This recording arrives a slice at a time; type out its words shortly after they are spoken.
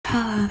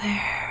Hello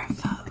there,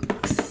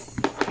 folks.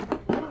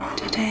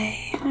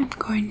 Today I'm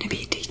going to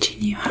be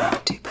teaching you how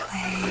to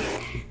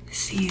play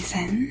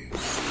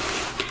Seasons,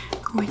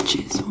 which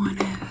is one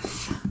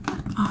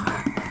of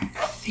our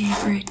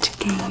favorite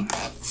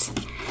games.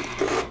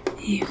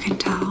 You can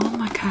tell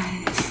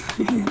because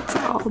it's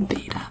all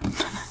beat up.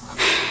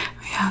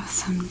 We have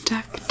some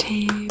duct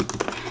tape,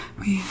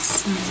 we have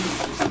some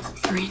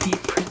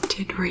 3D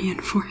printed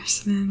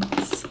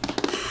reinforcements.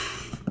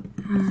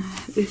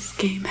 This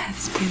game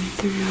has been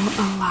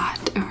through a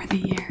lot over the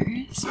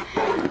years,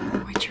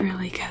 which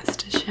really goes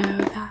to show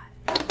that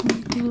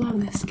we do love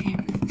this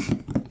game.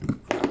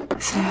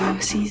 So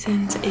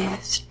Seasons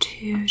is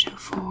 2 to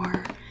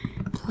 4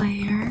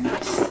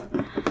 players,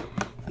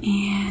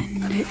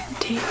 and it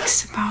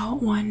takes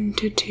about 1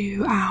 to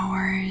 2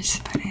 hours,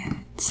 but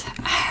it's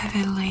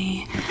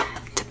heavily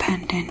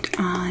dependent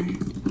on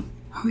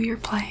who you're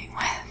playing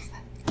with,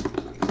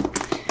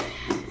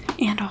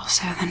 and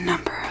also the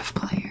number of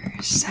players.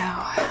 So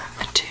a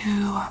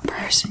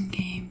 2-person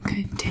game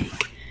could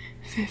take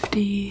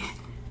 50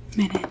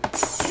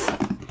 minutes.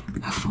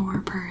 A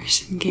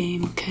 4-person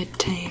game could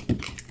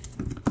take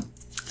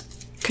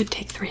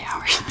 3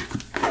 hours,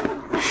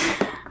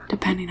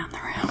 depending on the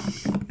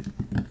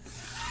room.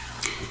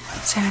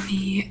 So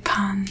the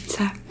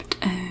concept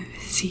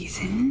of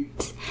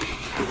Seasons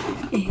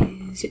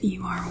is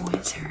you are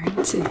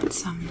wizards in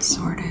some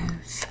sort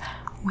of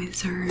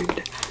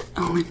wizard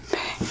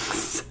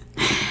Olympics,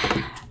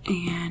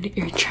 and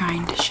you're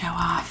trying to show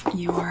off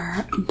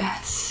your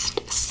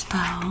best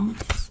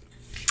spells.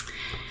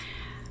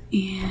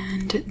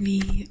 And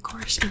the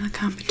course of the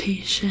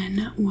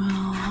competition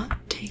will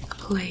take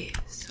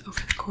place over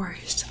the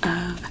course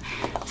of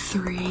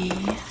 3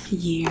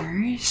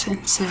 years,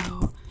 and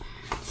so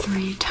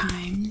 3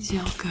 times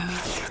you'll go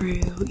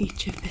through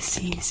each of the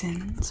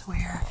seasons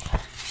where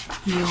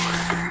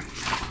your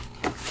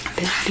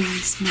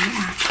abilities may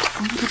act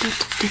a little bit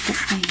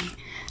differently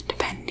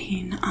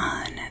depending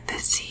on the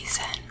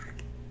season.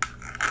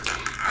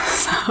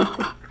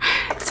 So,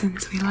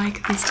 since we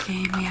like this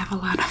game, we have a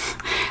lot of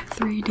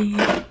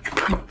 3D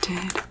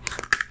printed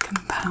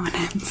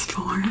components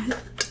for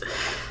it.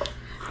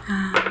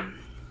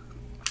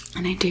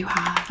 And I do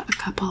have a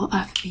couple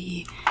of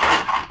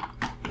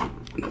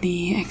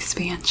the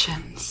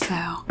expansions,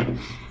 so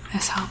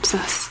this helps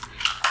us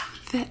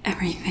fit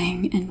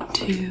everything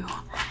into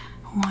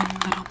one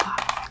little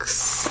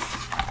box.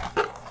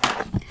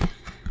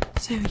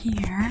 So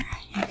here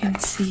you can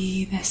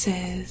see this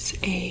is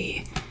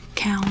a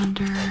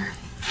calendar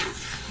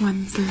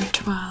 1 through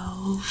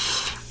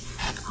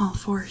 12, all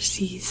 4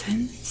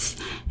 seasons,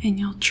 and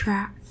you'll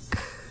track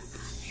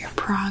your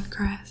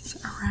progress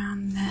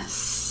around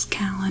this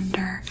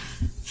calendar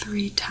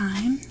 3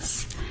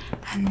 times,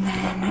 and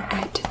then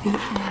at the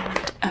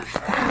end of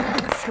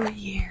that 3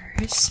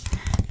 years,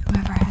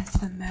 whoever has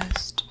the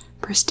most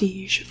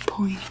prestige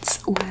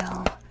points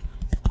will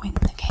win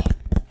the game.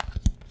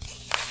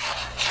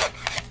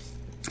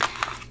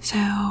 So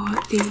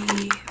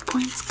the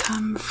points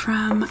come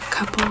from a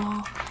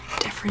couple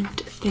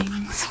different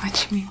things,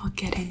 which we will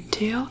get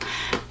into,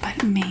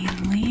 but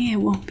mainly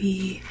it will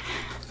be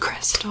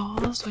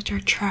crystals, which are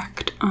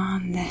tracked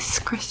on this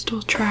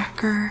crystal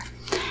tracker,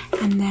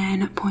 and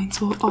then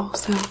points will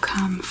also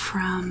come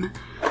from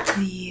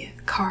the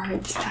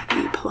cards that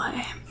you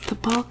play. The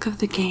bulk of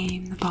the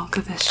game, the bulk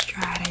of the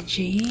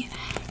strategy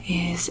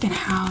is in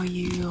how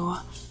you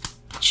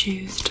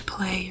choose to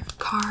play your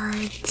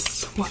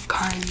cards, what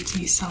cards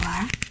you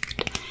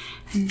select,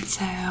 and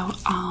so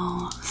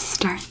I'll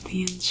start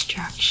the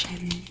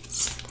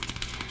instructions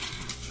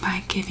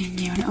by giving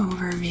you an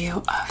overview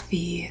of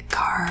the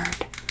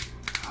card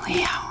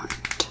layout.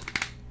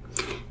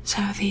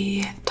 So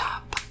the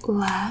top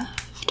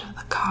left of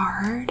the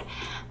card,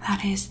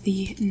 that is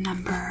the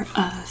number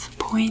of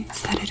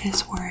points that it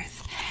is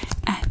worth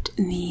at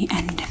the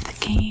end of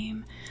the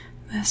game.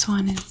 This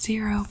one is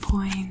 0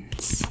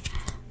 points.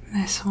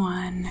 This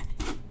one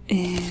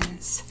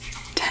is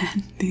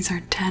 10. These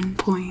are 10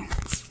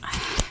 points.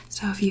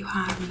 So if you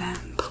have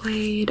them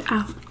played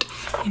out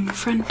in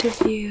front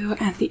of you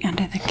at the end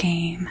of the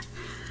game,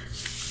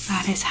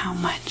 that is how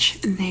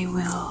much they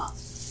will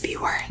be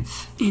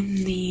worth.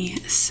 In the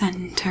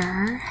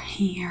center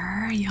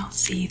here, you'll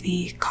see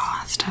the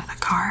cost of the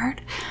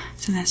card.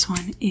 So this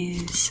one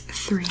is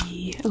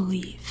 3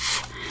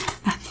 leaf.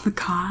 That's the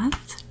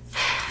cost.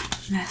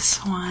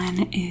 This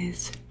one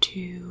is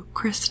 2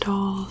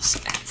 crystals,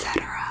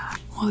 etc.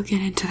 We'll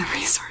get into the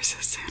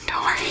resources soon,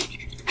 don't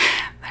worry.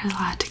 There's a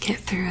lot to get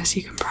through, as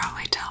you can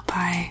probably tell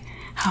by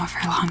however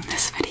long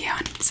this video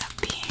ends up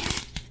being.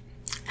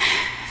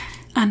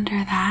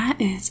 Under that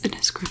is a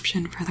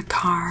description for the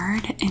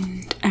card,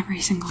 and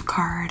every single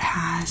card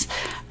has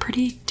a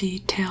pretty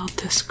detailed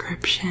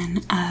description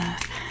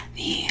of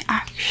the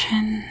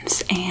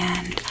actions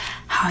and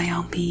how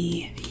you'll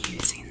be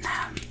using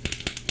them.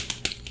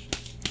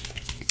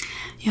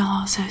 You'll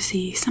also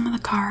see some of the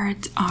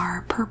cards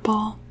are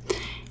purple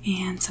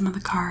and some of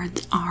the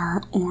cards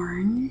are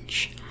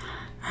orange.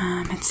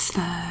 It's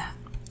the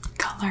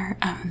color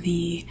of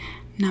the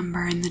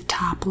number in the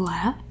top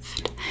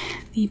left.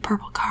 The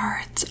purple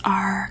cards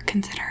are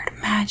considered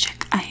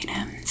magic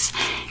items,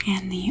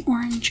 and the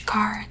orange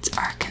cards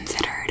are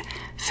considered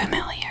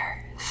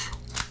familiars.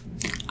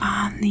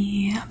 On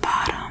the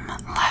bottom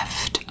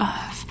left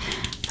of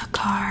the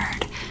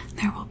card,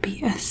 there will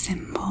be a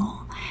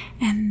symbol,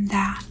 and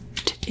that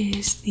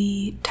is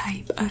the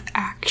type of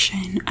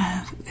action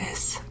of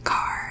this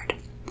card.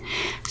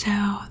 So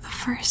the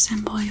first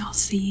symbol you'll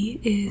see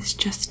is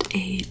just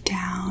a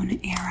down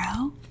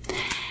arrow,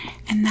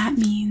 and that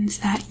means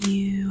that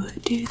you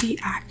do the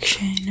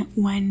action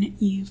when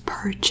you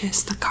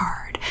purchase the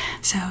card.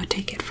 So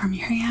take it from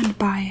your hand,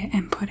 buy it,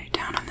 and put it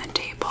down on the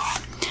table.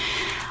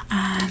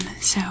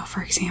 So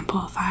for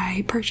example, if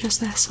I purchase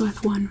this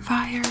with 1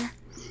 fire,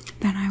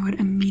 then I would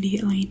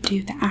immediately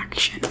do the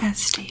action as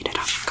stated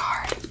on the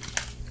card.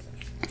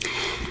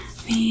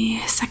 The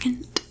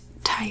second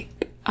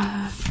type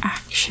of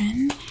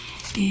action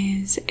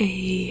is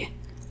a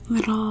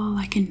little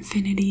like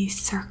infinity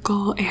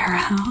circle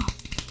arrow,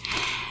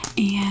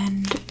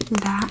 and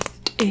that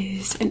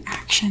is an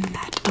action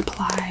that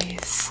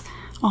applies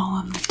all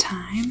of the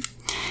time.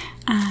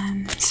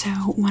 So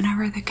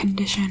whenever the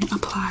condition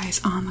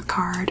applies on the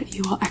card,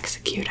 you will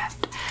execute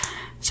it.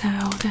 So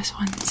this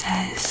one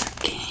says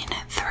gain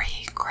 3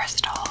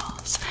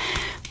 crystals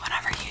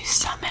whenever you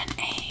summon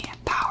a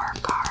power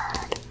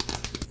card.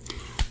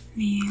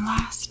 The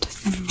last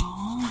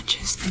symbol, which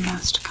is the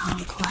most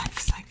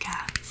complex, I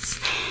guess,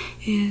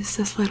 is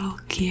this little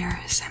gear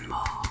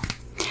symbol.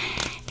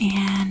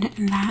 And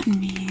that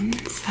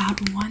means that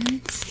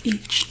once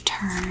each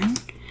turn,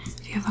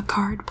 if you have a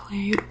card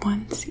played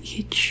once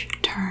each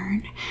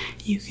turn,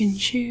 you can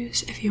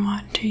choose if you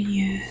want to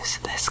use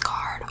this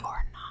card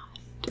or not.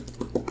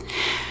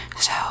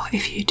 So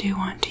if you do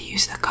want to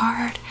use the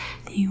card,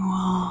 you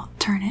will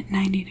turn it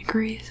 90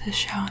 degrees to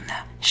show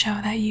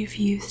that you've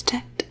used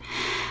it.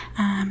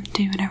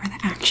 Do whatever the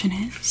action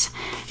is.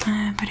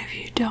 But if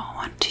you don't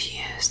want to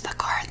use the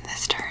card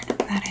this turn,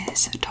 that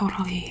is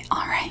totally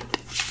alright.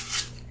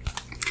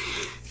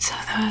 So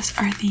those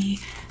are the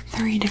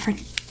 3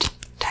 different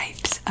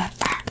types of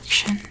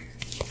actions.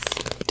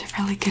 To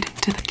really get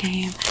into the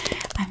game,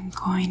 I'm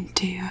going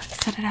to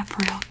set it up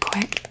real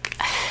quick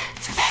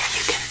so that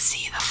you can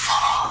see the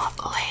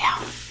full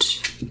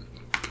layout.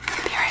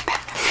 Be right back.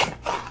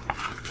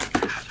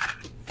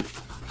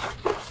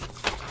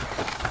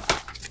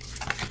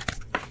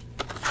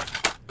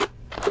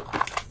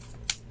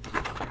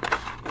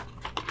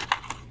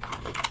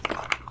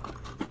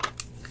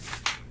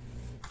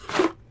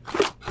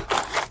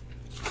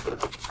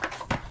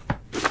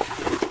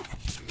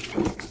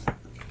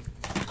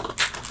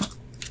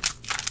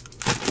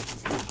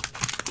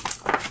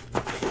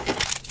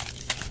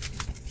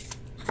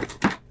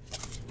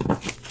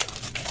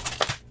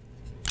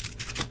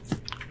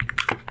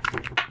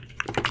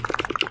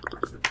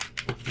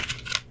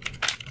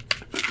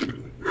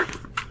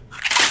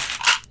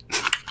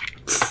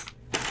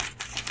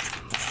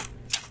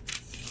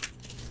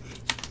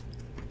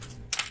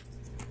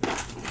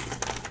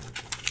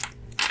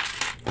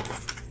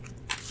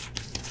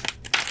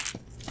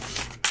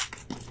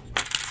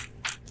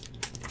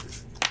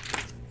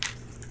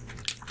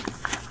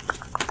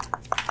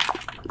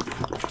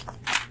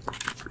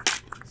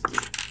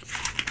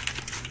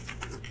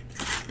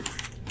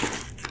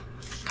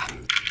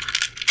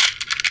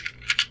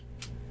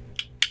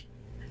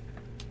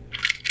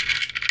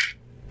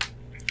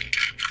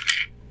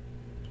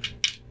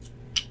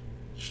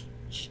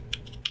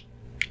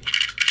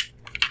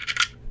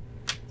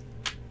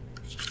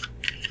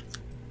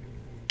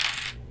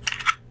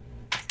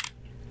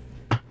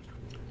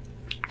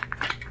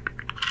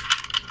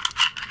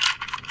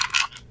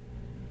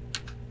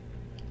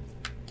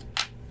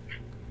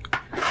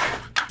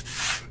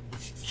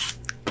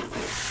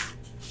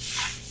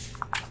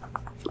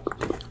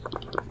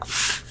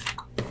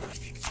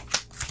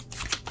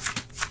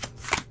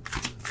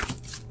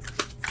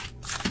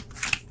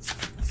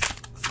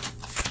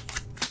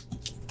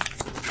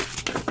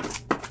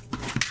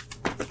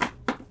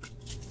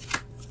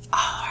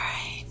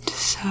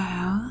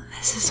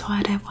 This is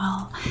what it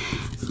will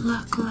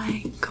look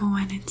like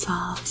when it's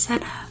all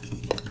set up.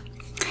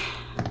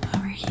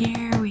 Over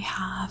here we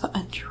have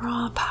a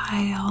draw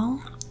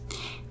pile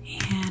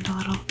and a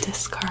little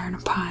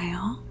discard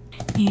pile.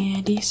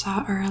 And you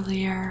saw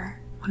earlier,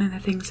 one of the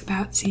things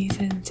about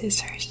seasons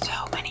is there's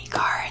so many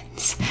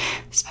cards,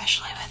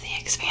 especially with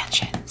the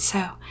expansion.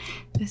 So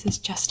this is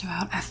just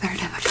about a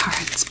third of the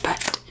cards,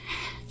 but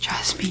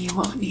trust me, you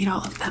won't need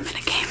all of them in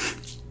a game.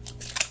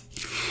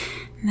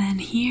 And then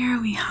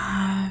here we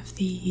have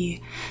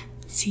the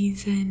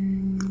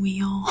season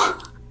wheel.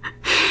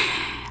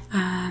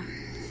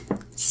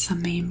 It's the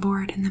main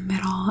board in the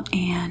middle,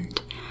 and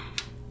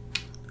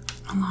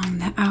along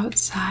the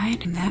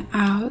outside. And the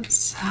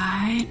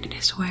outside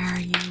is where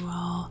you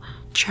will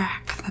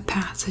track the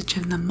passage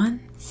of the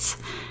months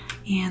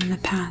and the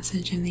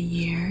passage of the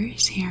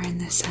years here in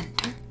the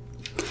center.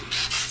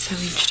 So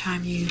each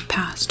time you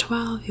pass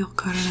 12, you'll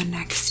go to the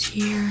next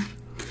year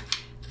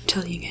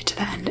until you get to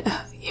the end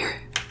of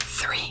year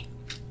 3.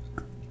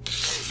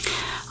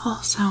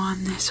 Also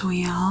on this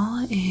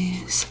wheel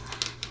is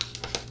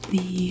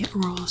the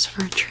rules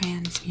for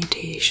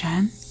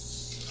transmutation.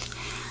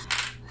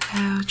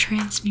 So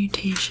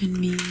transmutation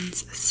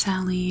means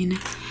selling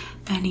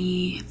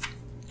any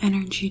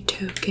energy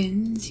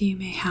tokens you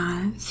may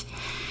have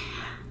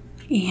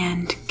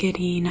and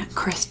getting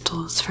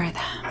crystals for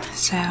them.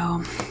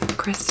 So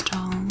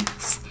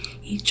crystals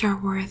each are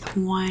worth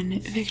 1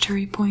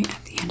 victory point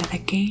at the end of the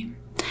game,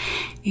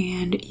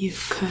 and you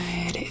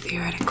could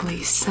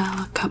theoretically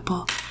sell a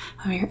couple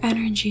of your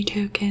energy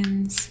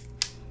tokens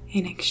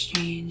in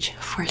exchange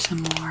for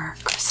some more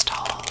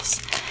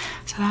crystals.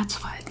 So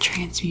that's what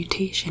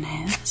transmutation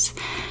is.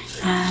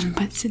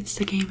 But since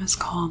the game is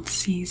called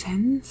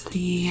Seasons,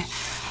 the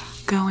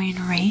going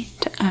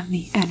rate of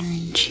the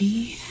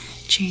energy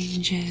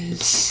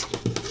changes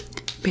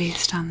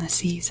based on the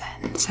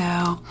season.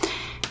 So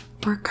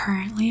we're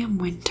currently in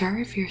winter.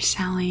 If you're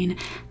selling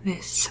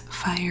this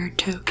fire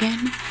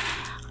token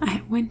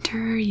at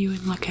winter, you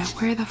would look at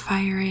where the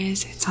fire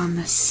is. It's on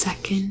the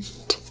second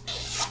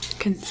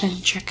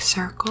concentric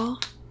circle,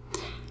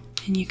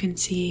 and you can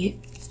see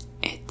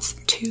it's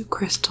 2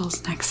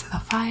 crystals next to the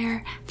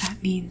fire.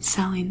 That means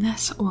selling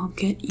this will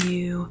get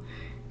you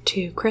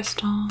 2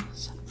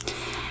 crystals.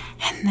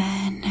 And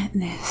then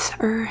this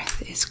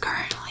earth is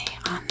currently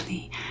on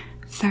the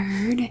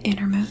 3rd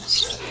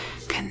innermost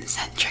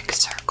concentric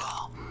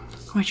circle,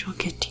 which will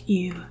get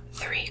you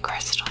 3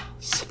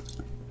 crystals.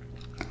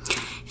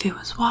 If it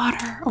was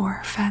water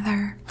or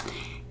feather,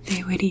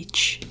 they would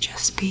each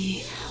just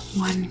be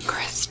 1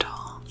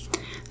 crystal.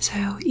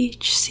 So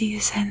each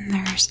season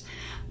there's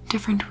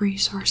different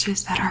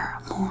resources that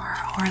are more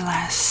or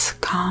less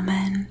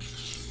common,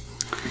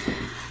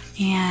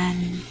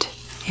 and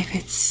if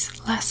it's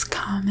less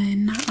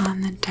common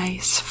on the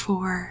dice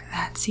for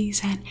that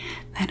season,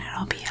 then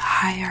it'll be a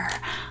higher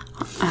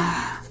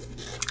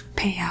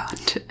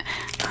payout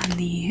on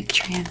the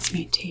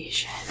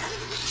transmutation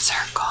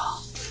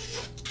circle.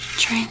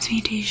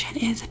 Transmutation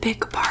is a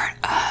big part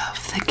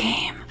of the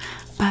game,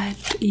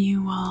 but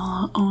you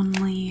will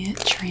only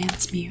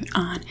transmute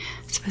on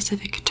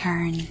specific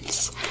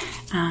turns,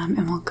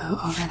 and we'll go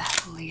over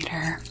that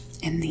later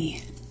in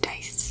the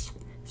dice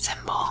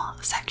symbol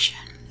section.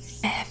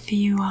 If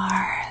you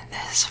are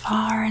this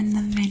far in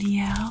the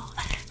video,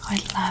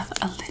 I'd love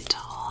a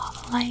little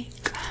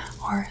like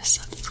or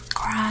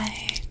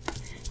subscribe,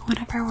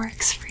 whatever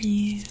works for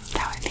you.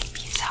 That would make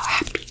me so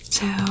happy.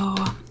 So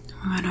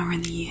we went over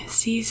the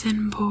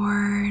season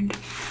board.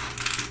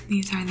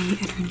 These are the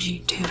energy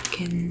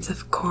tokens,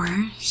 of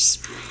course.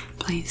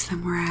 Place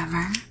them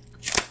wherever.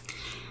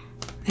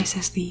 This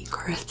is the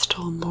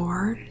crystal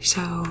board,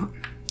 so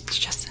it's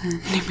just a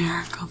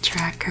numerical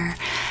tracker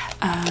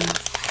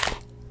of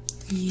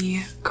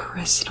the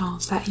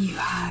crystals that you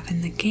have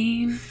in the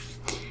game.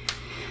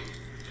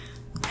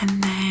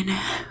 And then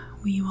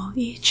we will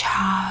each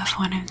have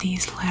one of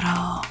these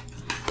little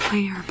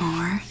player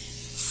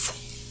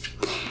boards,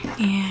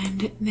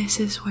 and this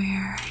is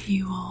where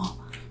you will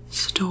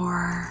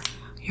store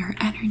your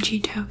energy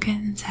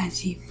tokens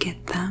as you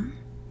get them.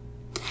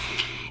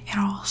 It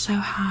also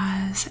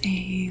has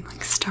a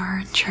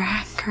star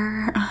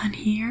tracker on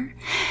here,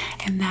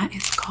 and that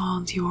is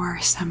called your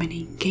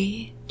summoning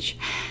gauge.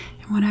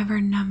 And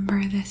whatever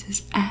number this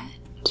is at,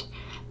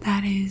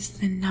 that is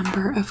the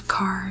number of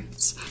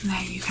cards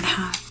that you can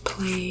have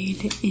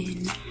played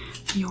in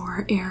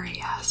your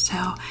area.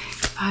 So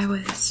if I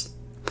was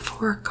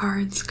 4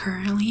 cards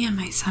currently and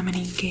my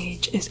summoning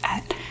gauge is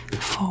at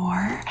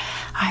 4,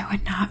 I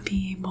would not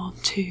be able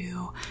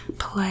to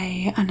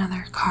play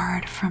another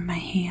card from my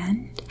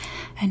hand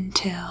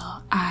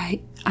until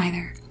I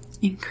either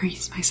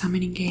increase my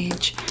summoning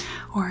gauge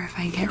or if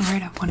I get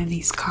rid of one of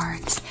these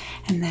cards,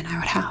 and then I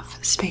would have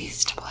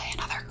space to play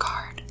another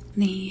card.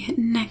 The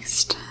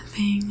next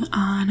thing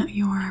on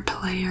your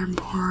player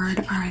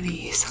board are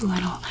these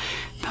little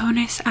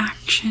bonus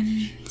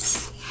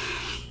actions.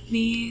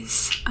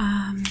 These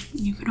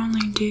you can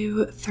only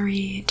do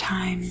 3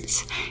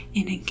 times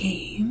in a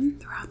game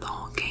throughout the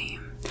whole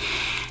game,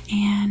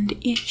 and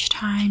each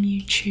time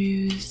you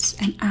choose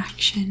an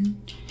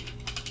action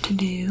to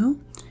do,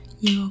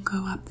 you will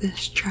go up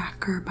this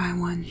tracker by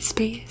 1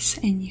 space,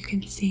 and you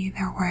can see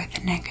they're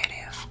worth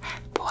negative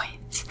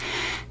points.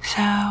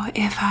 So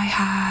if I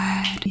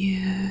had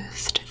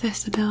used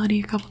this ability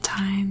a couple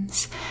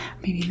times,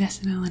 maybe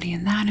this ability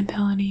and that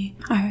ability,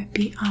 I would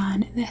be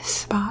on this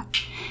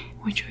spot,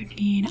 which would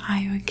mean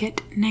I would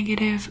get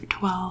negative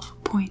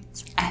 12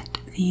 points at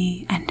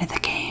the end of the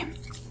game.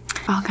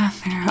 I'll go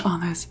through all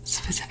those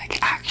specific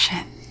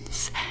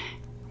actions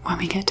when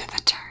we get to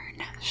the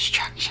turn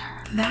structure.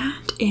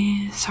 That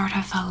is sort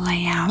of the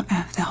layout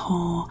of the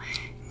whole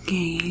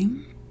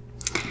game.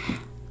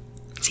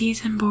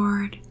 Season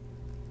board,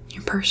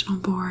 your personal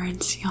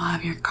boards, you'll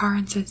have your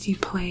cards as you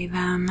play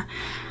them,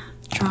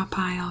 draw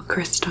pile,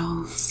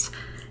 crystals.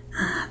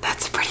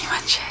 That's pretty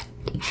much it.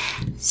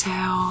 So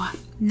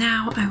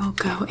now I will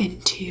go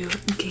into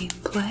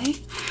gameplay,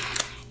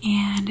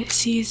 and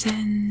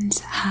Seasons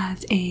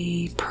has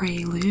a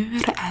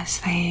prelude, as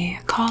they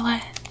call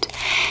it,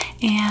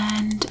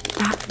 and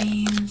that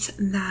means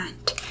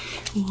that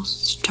we'll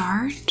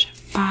start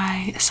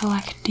by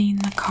selecting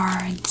the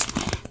cards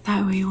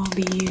that we will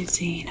be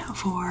using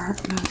for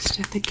most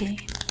of the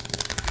game.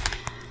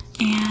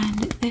 And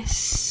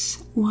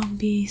this will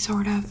be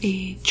sort of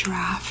a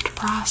draft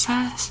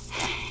process.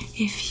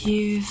 If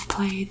you've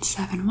played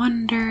Seven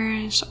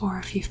Wonders or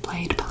if you've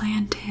played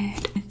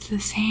Planted, it's the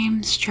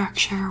same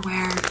structure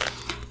where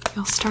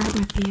you'll start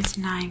with these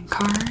 9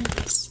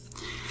 cards.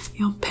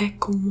 You'll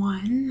pick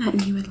one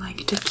that you would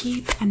like to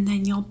keep, and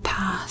then you'll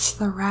pass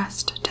the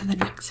rest to the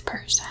next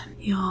person.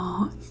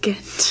 You'll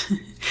get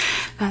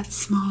that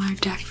smaller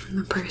deck from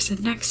the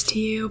person next to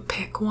you,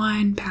 pick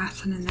one, pass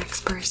it to the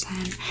next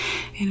person,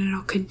 and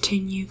it'll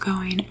continue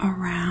going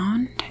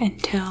around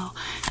until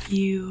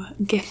you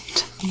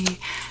get the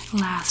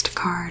last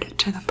card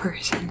to the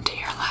person to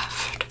your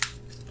left.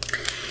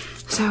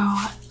 So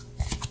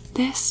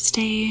this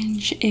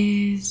stage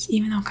is,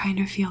 even though it kind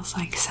of feels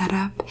like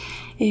setup,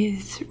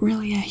 is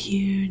really a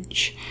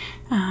huge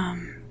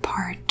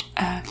part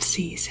of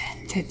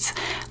seasons. It's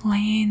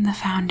laying the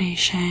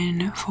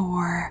foundation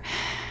for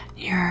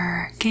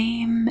your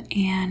game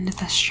and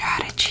the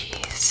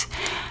strategies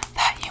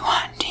that you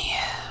want to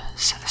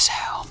use. So,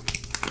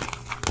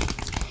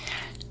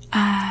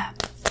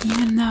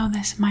 even though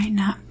this might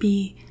not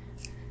be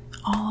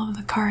all of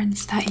the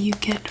cards that you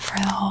get for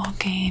the whole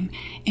game,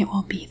 it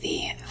will be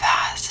the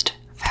vast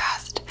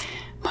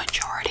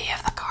majority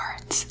of the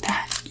cards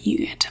that you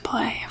get to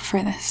play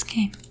for this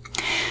game.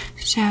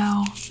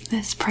 So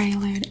this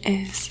prelude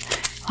is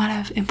a lot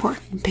of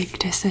important big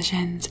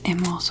decisions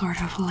and will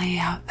sort of lay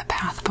out the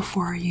path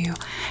before you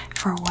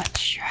for what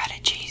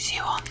strategies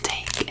you will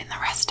take in the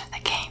rest of the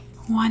game.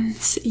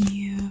 Once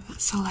you've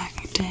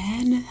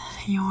selected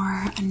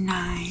your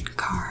 9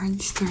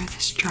 cards through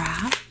this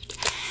draft,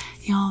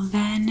 you'll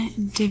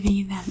then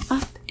divvy them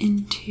up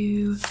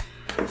into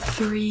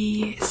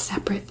 3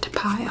 separate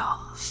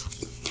piles.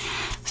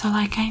 So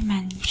like I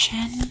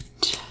mentioned,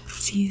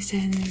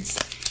 seasons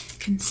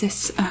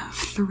consists of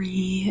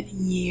 3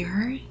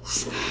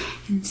 years,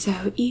 and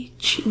so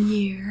each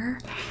year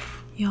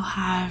you'll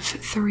have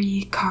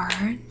 3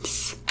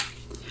 cards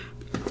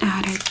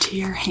added to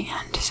your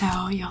hand.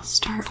 So you'll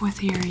start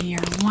with your year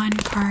 1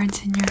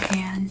 cards in your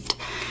hand,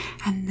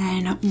 and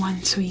then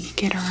once we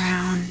get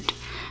around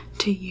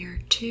to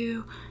year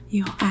 2,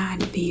 you'll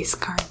add these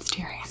cards to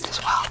your hand as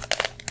well.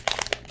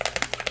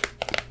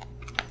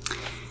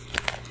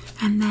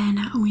 And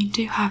then we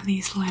do have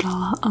these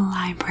little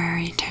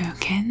library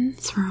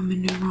tokens,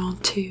 Roman numeral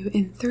 2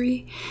 and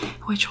 3,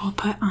 which we'll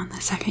put on the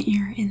 2nd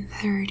year and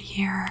 3rd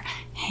year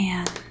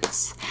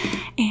hands.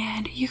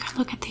 And you can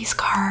look at these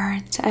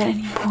cards at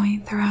any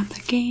point throughout the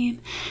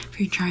game if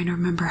you're trying to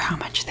remember how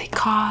much they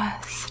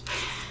cost,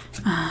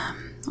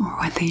 or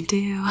what they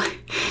do.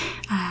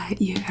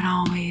 You can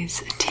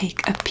always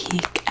take a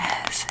peek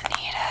as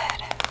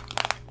needed.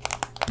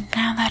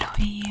 Now that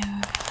we've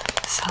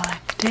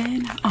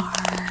selected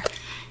our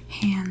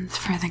hands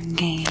for the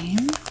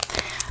game,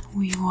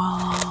 we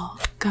will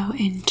go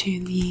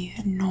into the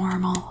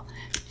normal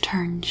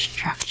turn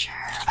structure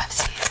of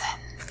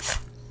seasons.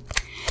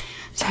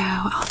 So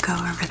I'll go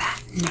over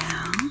that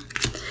now.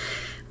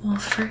 We'll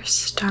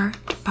first start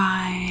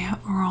by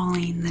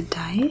rolling the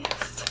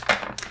dice,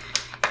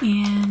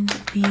 and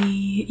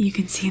you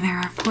can see there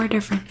are 4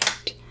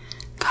 different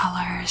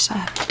colors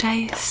of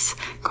dice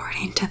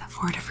according to the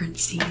 4 different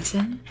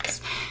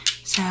seasons.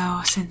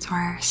 So since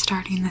we're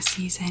starting the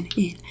season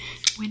in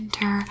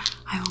winter,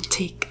 I will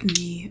take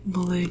the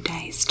blue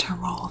dice to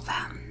roll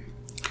them.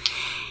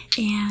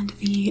 And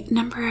the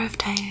number of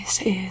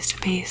dice is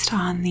based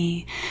on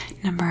the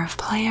number of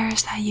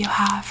players that you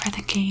have for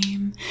the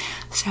game.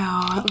 So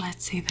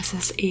let's say this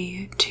is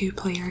a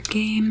 2-player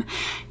game.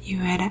 You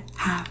would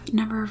have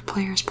number of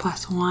players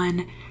plus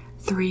 1,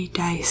 3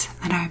 dice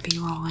that I would be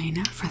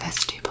rolling for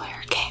this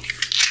 2-player game.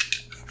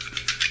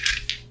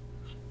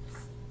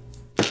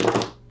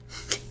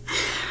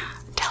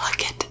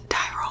 Delicate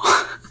die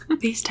roll.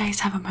 These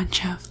dice have a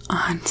bunch of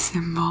odd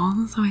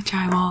symbols, which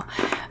I will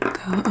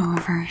go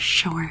over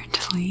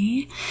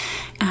shortly.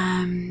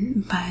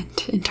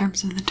 But in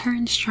terms of the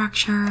turn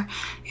structure,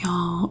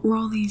 you'll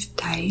roll these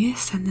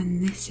dice, and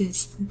then this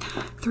is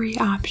 3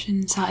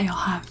 options that you'll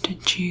have to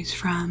choose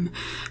from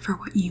for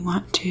what you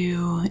want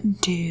to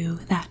do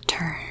that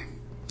turn.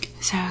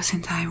 So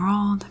since I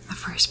rolled the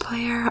first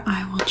player,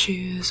 I will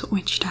choose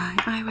which die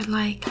I would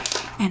like,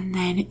 and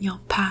then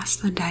you'll pass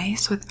the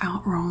dice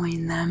without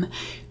rolling them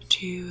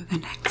to the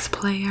next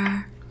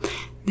player.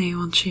 They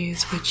will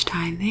choose which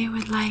die they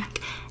would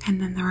like,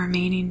 and then the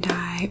remaining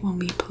die will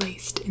be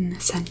placed in the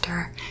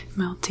center, and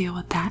we'll deal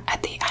with that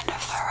at the end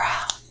of the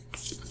round.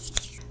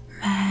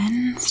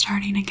 Then,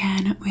 starting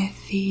again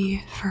with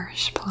the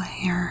first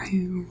player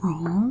who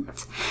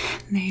rolls,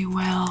 they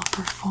will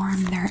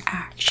perform their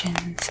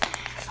actions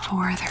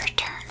for their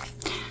turn.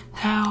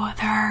 So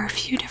there are a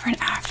few different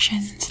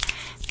actions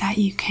that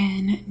you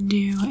can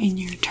do in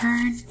your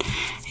turn,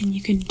 and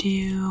you can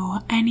do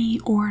any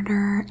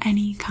order,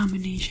 any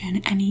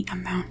combination, any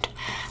amount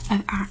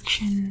of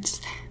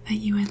actions that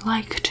you would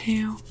like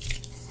to.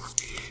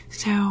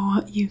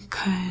 So you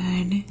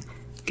could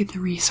get the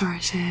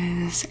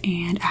resources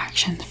and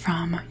actions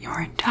from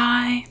your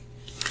die.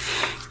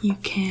 You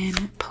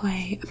can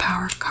play a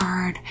power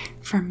card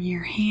from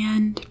your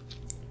hand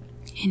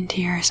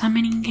into your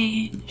summoning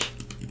gauge.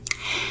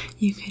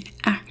 You can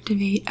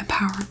activate a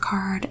power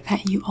card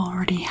that you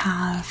already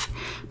have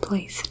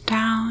placed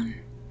down.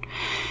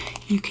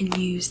 You can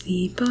use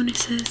the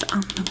bonuses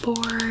on the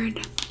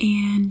board,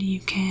 and you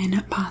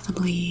can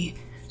possibly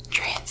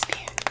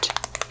transmute.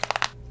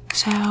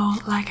 So,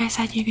 like I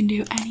said, you can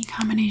do any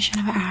combination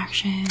of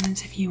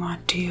actions. If you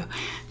want to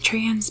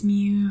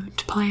transmute,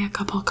 play a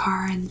couple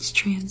cards,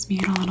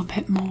 transmute a little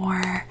bit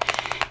more,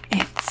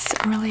 it's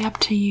really up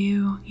to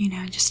you,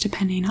 just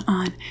depending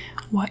on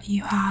what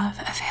you have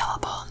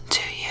available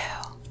to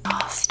you.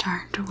 I'll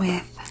start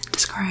with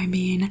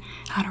describing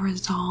how to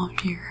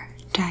resolve your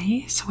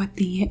dice, what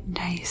the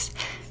dice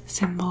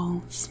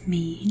symbols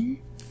mean.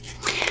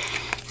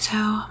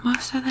 So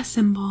most of the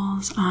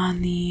symbols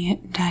on the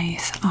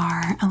dice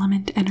are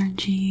element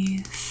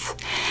energies,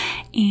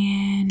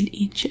 and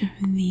each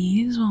of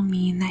these will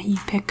mean that you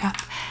pick up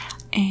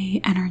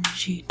a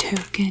energy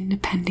token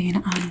depending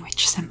on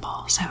which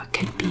symbol. So it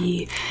could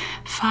be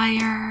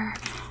fire,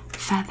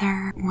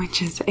 feather,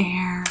 which is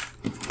air,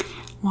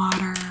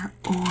 water,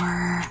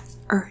 or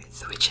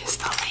earth, which is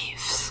the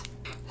leaves.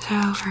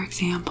 So for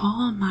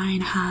example,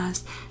 mine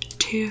has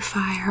 2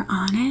 fire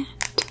on it.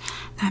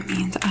 That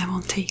means I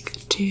will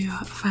take 2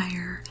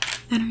 fire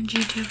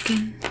energy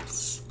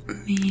tokens.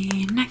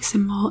 The next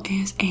symbol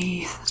is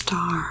a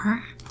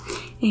star,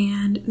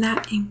 and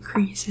that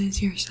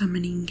increases your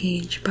summoning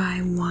gauge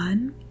by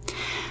 1.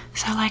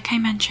 So like I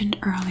mentioned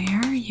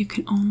earlier, you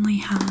can only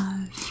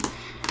have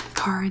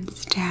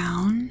cards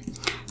down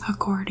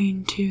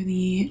according to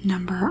the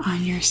number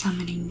on your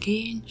summoning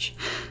gauge.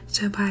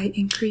 So by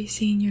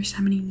increasing your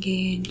summoning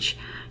gauge,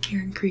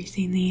 you're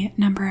increasing the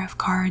number of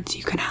cards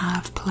you can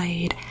have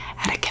played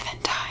at a given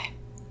time.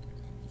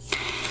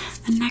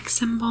 The next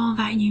symbol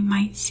that you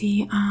might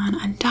see on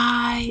a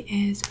die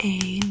is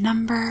a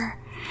number.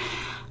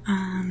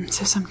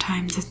 So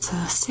sometimes it's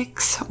a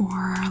 6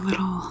 or a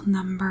little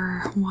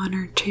number 1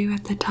 or 2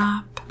 at the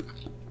top.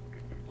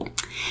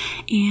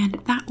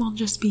 And that will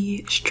just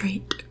be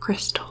straight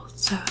crystals.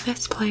 So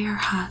this player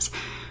has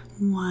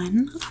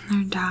 1 on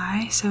their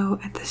die, so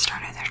at the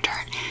start of their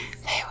turn,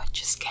 they would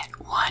just get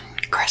 1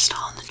 crystal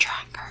on the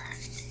tracker.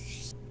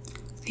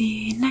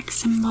 The next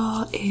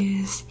symbol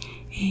is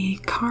a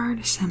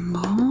card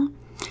symbol.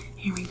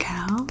 Here we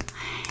go.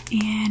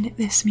 And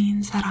this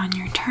means that on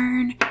your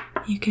turn,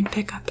 you can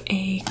pick up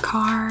a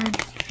card,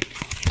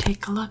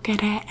 take a look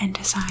at it, and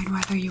decide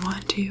whether you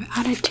want to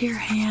add it to your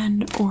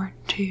hand or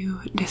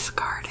to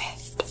discard it.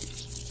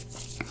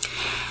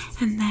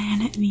 And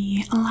then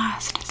the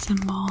last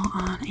symbol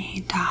on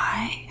a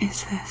die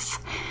is this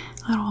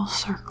little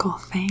circle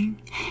thing,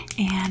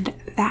 and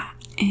that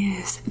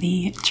is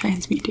the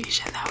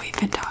transmutation that we've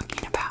been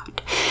talking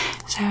about.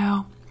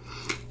 So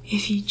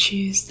if you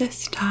choose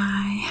this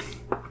die,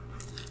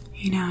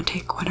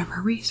 take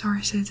whatever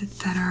resources,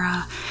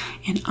 etc.,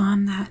 and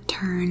on that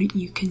turn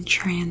you can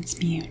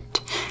transmute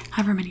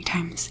however many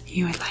times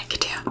you would like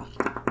to.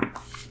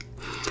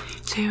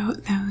 So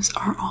those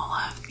are all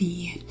of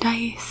the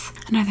dice.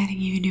 Another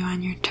thing you can do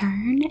on your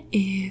turn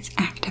is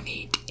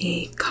activate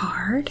a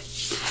card.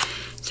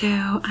 So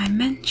I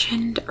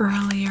mentioned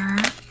earlier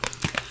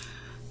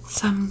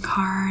some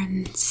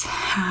cards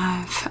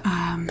have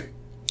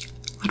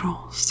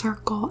little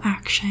circle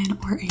action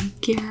or a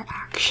gear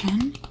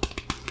action.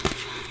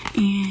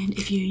 And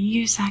if you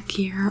use that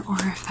gear, or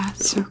if that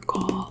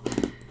circle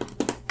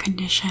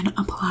condition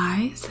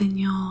applies, then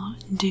you'll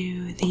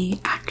do the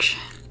action.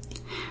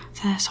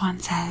 So this one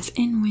says,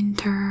 in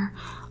winter,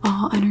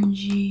 all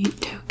energy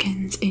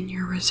tokens in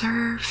your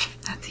reserve,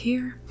 that's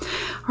here,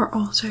 are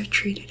also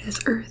treated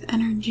as earth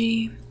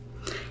energy.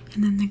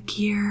 And then the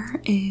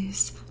gear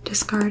is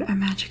discard a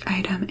magic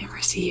item and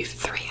receive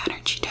 3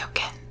 energy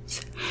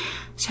tokens.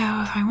 So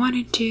if I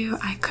wanted to,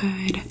 I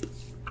could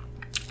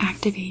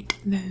activate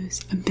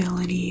those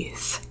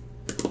abilities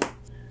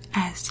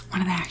as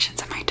one of the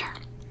actions of my turn.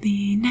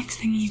 The next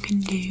thing you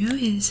can do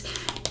is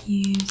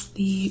use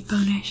the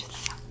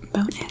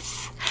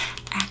bonus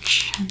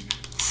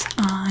actions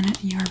on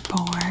your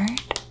board.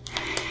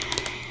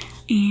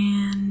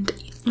 And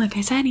like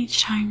I said,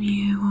 each time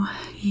you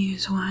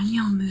use one,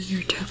 you'll move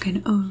your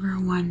token over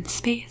 1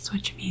 space,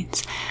 which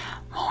means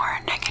more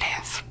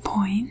negative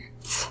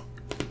points.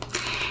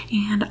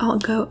 And I'll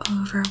go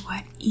over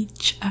what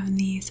each of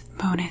these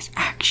bonus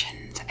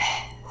actions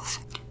is.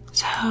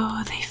 So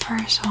the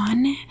first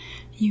one,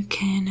 you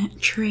can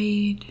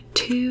trade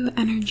 2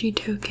 energy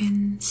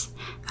tokens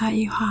that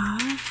you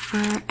have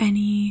for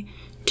any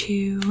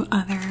 2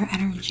 other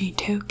energy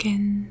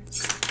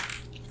tokens.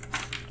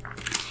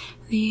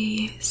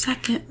 The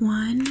second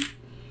one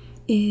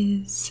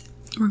is,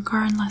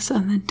 regardless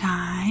of the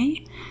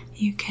die,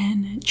 you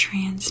can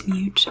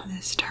transmute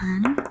this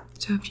turn.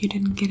 So if you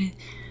didn't get a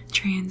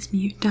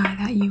transmute die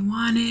that you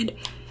wanted,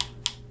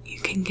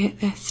 can get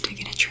this to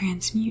get a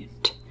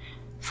transmute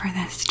for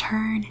this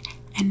turn,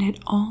 and it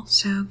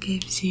also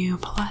gives you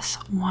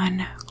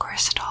 +1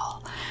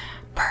 crystal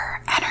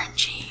per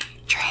energy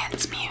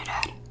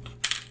transmuted.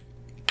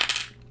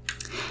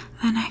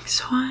 The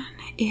next one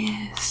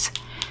is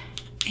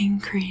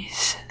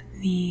increase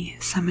the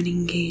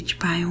summoning gauge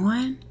by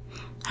 1.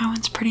 That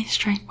one's pretty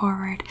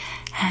straightforward,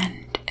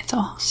 and it's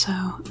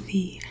also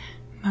the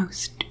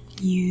most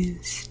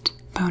used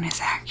bonus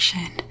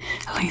action,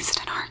 at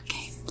least in our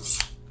games.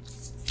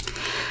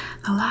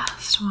 The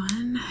last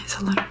one is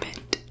a little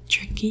bit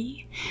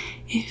tricky.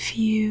 If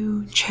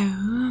you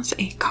chose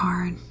a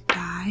card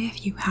die,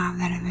 if you have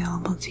that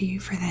available to you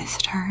for this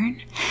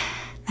turn,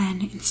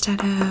 then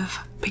instead of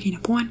picking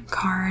up 1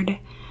 card,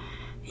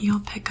 you'll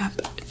pick up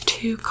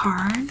 2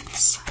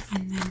 cards,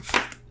 and then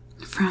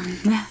from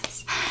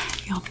this,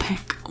 you'll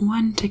pick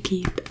 1 to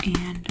keep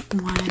and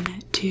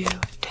 1 to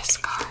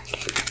discard.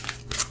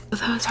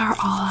 Those are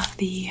all of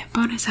the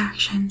bonus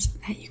actions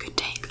that you could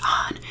take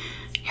on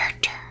your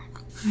turn.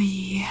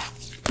 The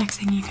next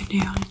thing you could do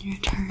on your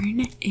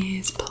turn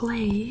is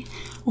play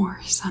or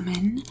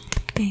summon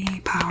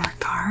a power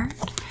card.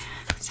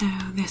 So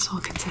this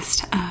will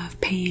consist of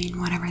paying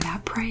whatever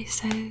that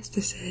price is.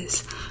 This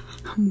is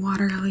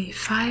Waterleaf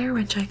Fire,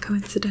 which I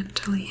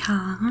coincidentally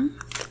have.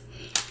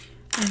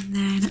 And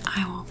then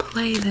I will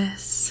play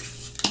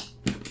this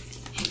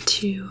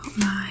into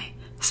my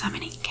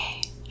summoning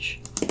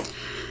gauge.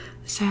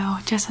 So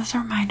just as a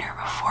reminder,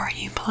 before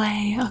you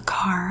play a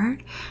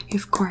card, you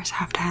of course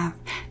have to have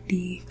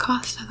the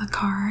cost of the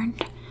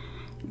card,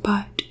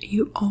 but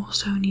you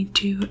also need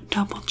to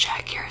double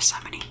check your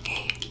summoning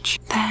gauge.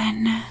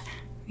 Then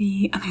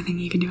the other thing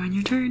you can do on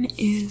your turn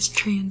is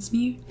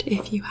transmute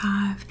if you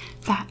have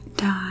that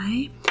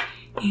die.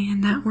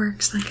 And that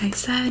works, like I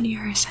said,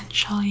 you're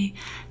essentially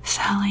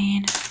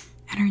selling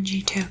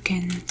energy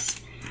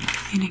tokens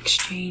in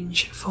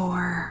exchange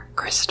for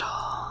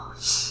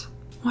crystals.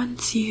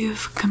 Once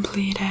you've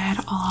completed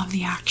all of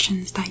the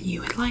actions that you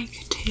would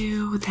like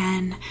to,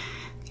 then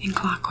in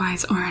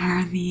clockwise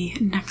order, the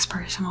next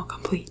person will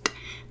complete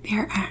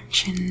their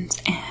actions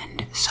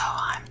and so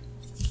on.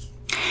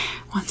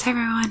 Once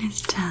everyone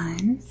is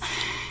done,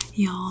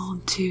 you'll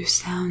do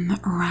some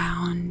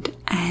round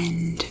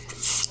end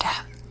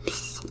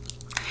steps.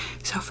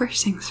 So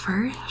first things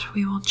first,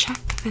 we will check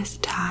this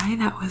die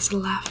that was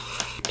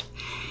left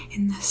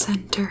in the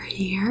center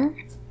here.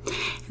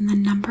 And the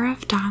number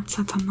of dots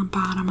that's on the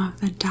bottom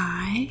of the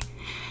die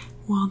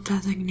will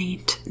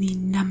designate the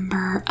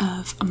number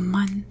of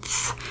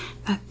months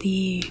that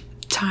the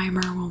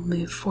timer will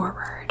move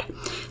forward.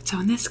 So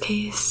in this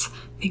case,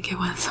 I think it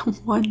was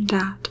 1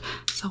 dot,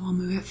 so we'll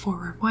move it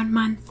forward 1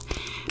 month,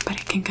 but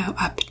it can go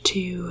up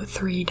to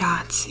 3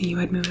 dots, so you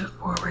would move it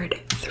forward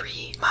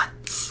 3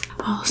 months.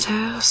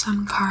 Also,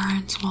 some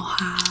cards will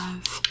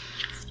have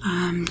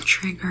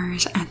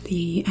triggers at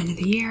the end of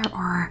the year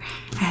or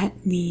at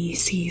the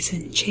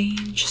season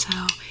change,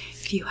 so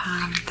if you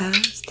have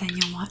those, then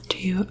you'll want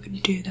to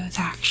do those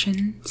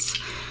actions.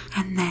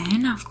 And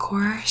then, of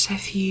course,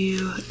 if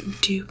you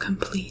do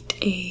complete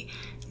a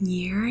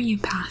year, you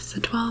pass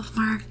the 12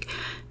 mark,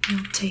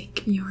 you'll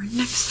take your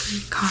next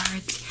 3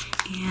 cards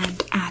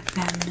and add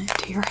them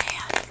to your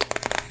hand.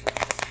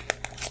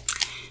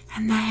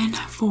 And then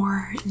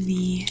for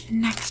the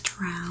next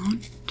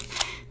round,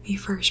 the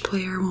first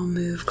player will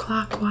move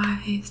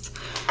clockwise.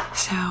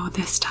 So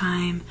this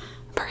time,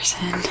 the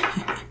person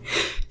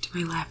to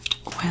my left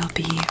will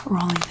be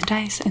rolling the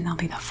dice and they'll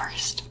be the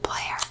first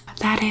player.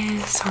 That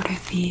is sort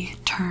of the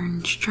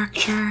turn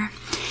structure,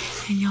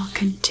 and you'll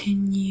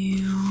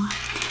continue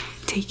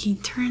taking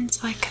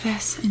turns like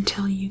this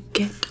until you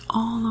get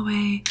all the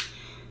way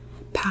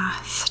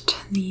past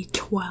the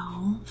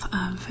 12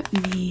 of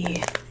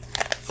the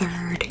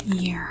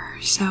 3rd year.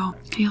 So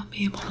you'll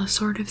be able to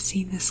sort of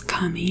see this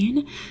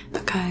coming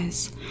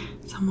because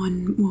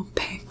someone will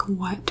pick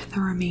what the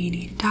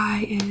remaining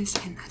die is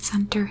in the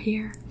center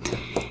here.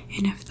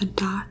 And if the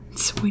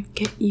dots would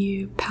get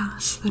you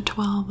past the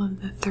 12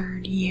 of the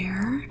 3rd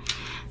year,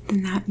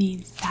 then that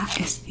means that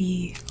is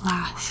the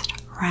last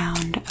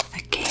round of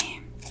the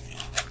game.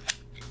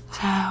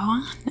 So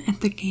at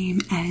the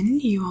game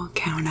end, you will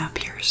count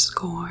up your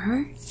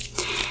score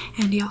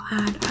and you'll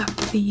add up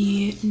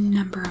the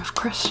number of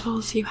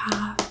crystals you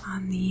have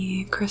on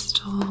the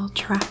crystal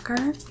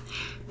tracker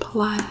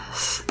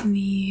plus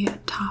the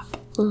top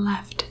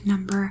left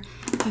number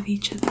of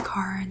each of the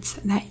cards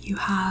that you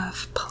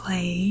have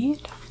played,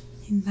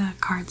 the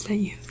cards that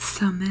you've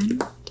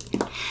summoned.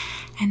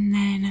 And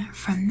then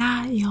from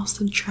that, you'll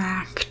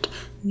subtract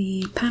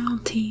the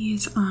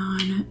penalties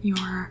on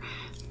your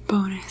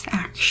bonus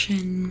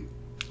action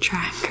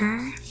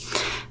tracker.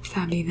 So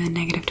that'd be the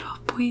negative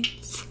 12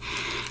 points.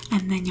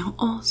 And then you'll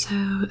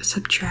also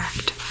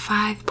subtract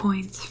 5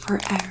 points for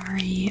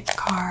every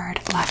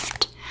card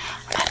left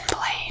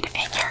unplayed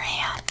in your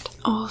hand.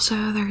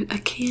 Also, there's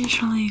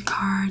occasionally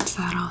cards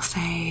that'll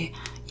say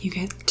you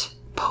get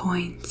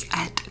points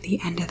at the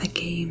end of the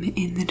game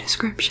in the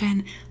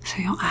description, so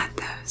you'll add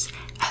those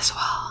as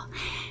well.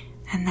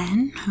 and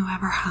then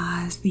whoever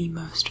has the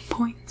most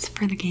points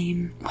for the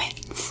game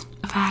wins.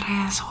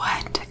 That is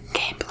what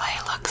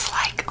gameplay looks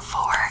like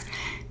for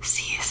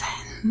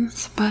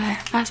seasons, but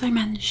as I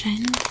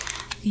mentioned,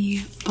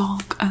 the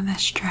bulk of the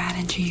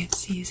strategy of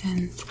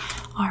seasons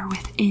are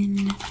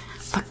within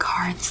the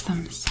cards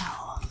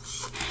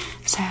themselves.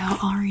 So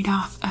I'll read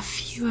off a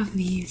few of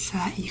these so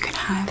that you can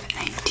have an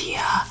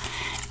idea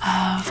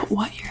of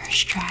what your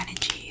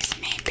strategies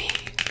may be.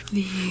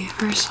 The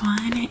first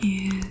one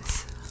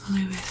is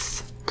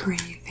Lewis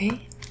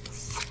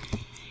Graves.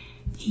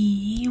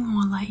 He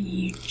will let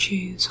you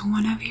choose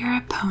one of your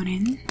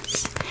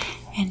opponents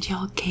and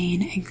you'll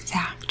gain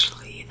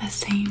exactly the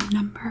same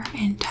number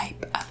and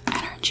type of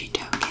energy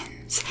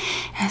tokens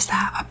as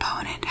that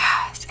opponent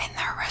has in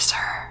their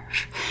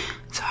reserve.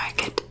 So I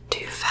get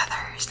 2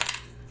 feathers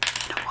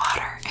and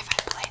water if I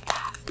played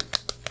that.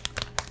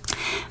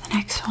 The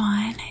next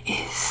one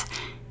is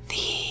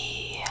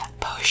the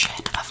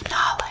Potion of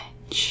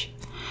Knowledge.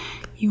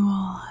 You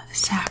will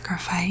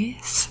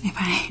sacrifice, if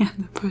I had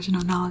the Potion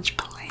of Knowledge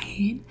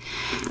played,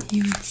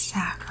 you would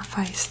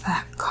sacrifice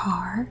that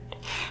card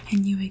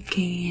and you would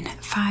gain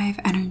 5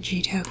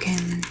 energy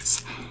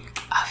tokens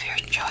of your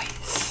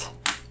choice.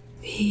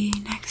 The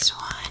next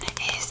one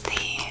is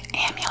the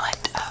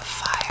Amulet of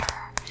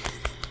Fire.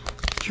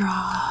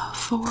 Draw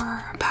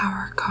 4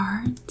 power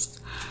cards,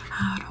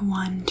 add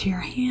 1 to your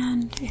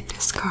hand, and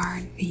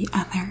discard the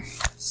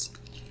others.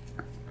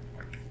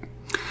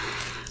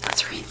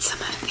 Let's read some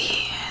of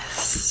these.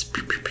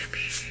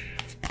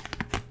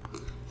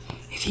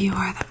 If you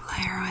are the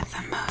player with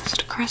the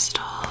most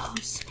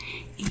crystals,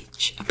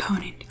 each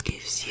opponent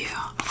gives you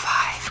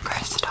 5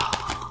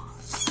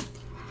 crystals.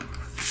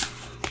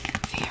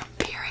 The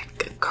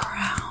Empiric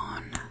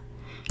Crown.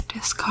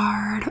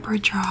 Discard or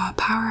draw a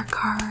power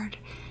card.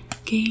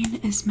 Gain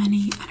as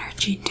many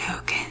energy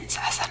tokens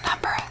as the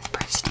number of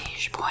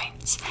prestige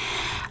points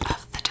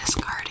of the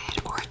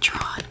discarded or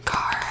drawn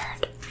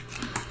card.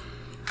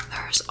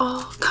 There's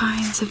all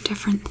kinds of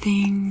different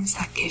things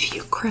that give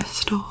you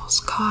crystals,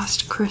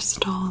 cost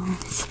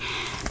crystals,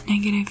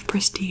 negative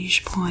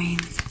prestige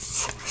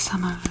points.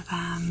 Some of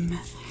them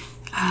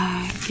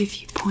give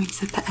you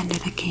points at the end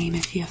of the game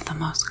if you have the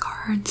most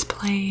cards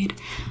played.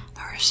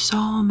 There are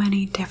so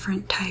many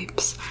different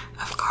types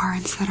of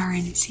cards that are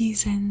in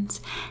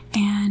seasons,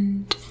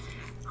 and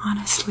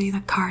honestly,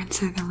 the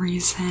cards are the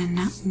reason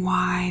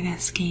why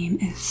this game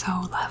is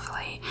so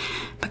lovely.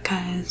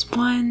 Because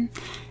one,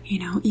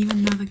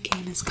 even though the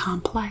game is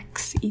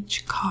complex,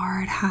 each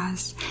card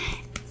has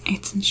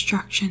its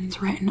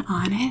instructions written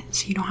on it,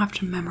 so you don't have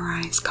to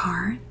memorize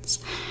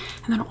cards.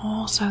 And then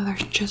also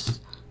there's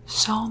just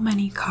so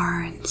many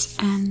cards,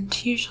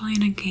 and usually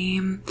in a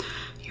game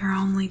you're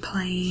only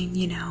playing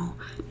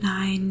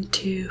 9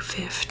 to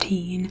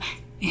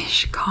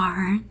 15-ish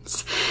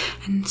cards,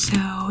 and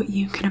so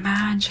you can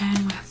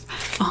imagine with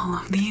all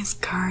of these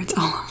cards,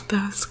 all of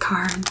those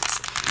cards,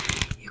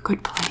 you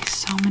could play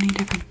so many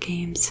different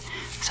games,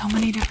 so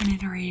many different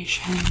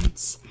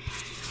iterations.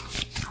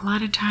 A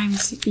lot of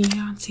times you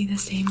don't see the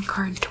same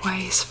card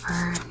twice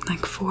for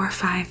like 4 or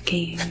 5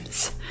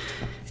 games.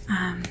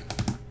 And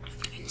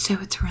so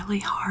it's really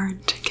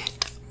hard to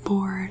get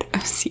bored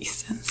of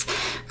seasons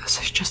because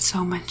there's just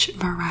so much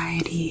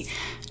variety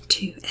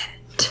to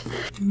it.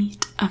 The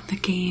meat of the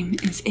game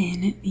is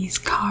in these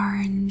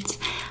cards,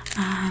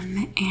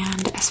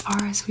 and as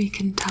far as we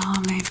can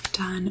tell, they've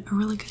done a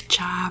really good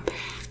job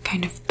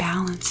kind of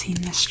balancing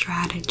the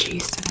strategy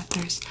so that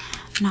there's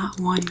not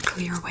one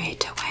clear way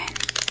to win.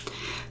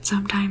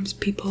 Sometimes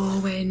people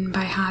win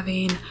by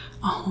having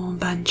a whole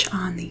bunch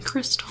on the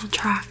crystal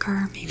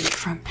tracker, maybe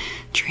from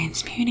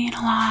transmuting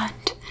a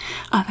lot.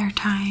 Other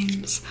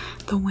times,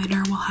 the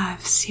winner will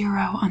have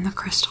 0 on the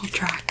crystal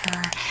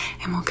tracker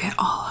and will get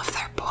all of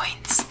their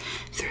points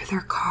through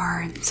their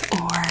cards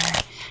or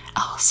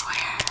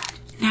elsewhere.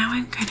 Now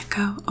I'm going to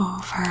go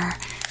over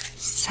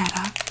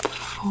setup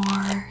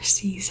for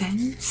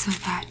seasons so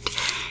that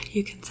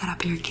you can set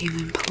up your game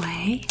and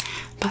play.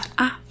 But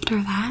after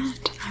that,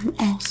 I'm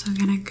also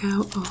going to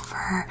go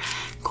over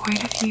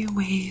quite a few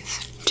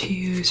ways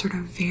to sort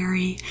of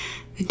vary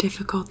the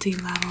difficulty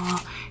level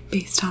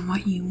based on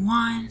what you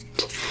want.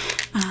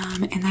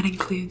 And that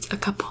includes a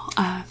couple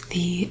of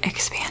the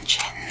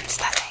expansions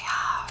that they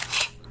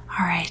have.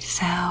 Alright,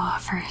 so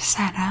for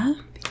setup,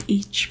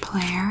 each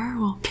player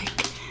will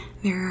pick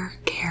their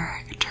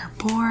character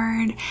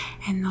board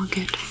and they'll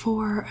get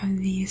 4 of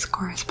these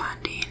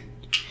corresponding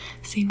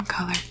same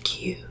color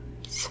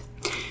cubes.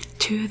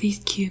 2 of these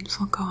cubes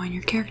will go on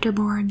your character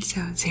board,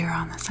 so 0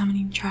 on the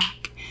summoning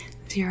track,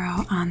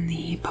 0 on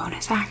the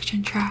bonus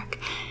action track,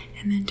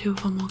 and then 2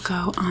 of them will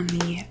go on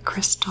the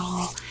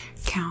crystal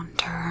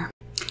counter.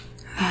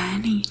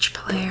 Then each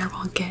player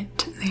will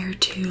get their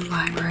 2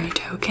 library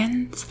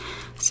tokens,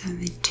 so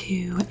the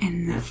 2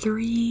 and the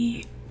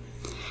 3.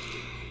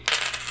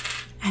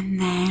 And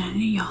then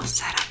you'll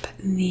set up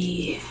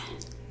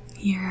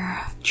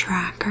your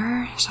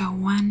tracker, so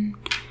 1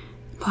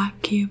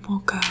 black cube will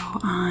go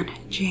on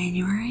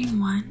January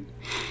 1,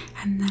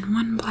 and then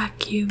 1 black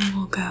cube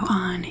will go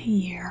on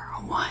year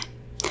 1.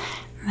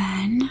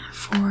 Then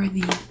for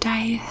the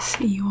dice,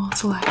 you will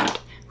select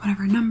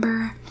whatever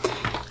number,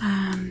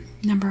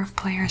 number of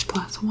players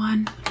plus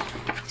 1.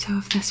 So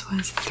if this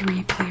was a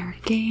 3-player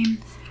game,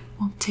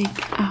 we'll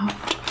take out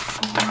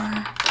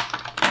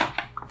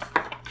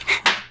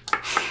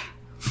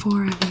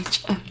 4 of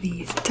each of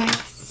these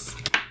dice,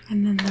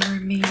 and then the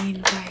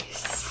remaining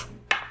dice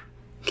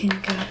can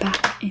go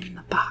back in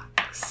the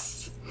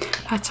box.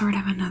 That's sort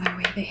of another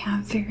way they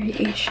have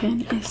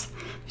variation, is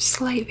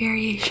slight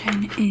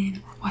variation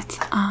in what's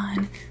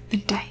on the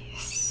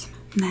dice.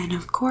 And then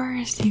of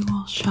course you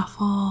will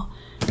shuffle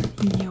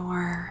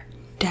your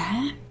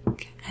deck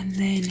and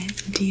then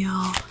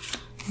deal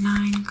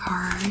 9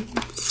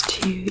 cards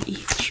to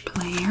each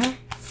player.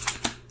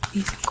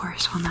 These of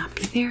course will not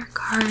be their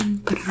cards,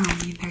 but are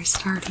only their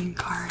starting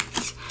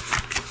cards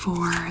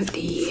for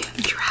the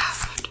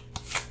draft.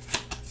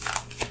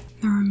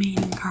 The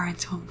remaining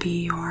cards will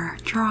be your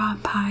draw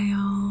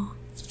pile.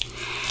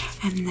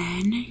 And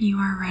then you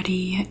are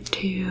ready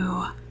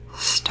to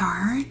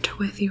start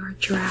with your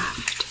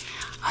draft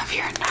of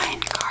your 9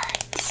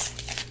 cards.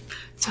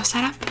 So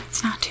setup,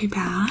 it's not too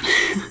bad.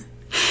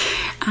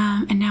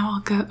 And now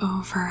I'll go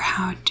over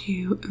how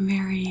to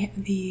vary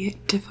the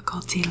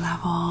difficulty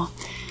level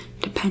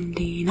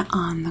depending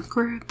on the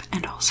group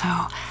and also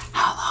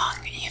how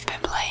long you've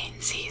been playing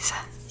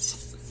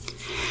seasons.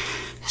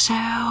 So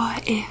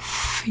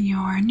if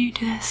you're new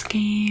to this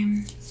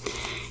game,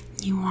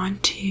 you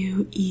want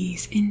to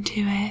ease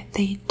into it,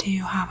 they do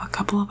have a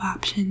couple of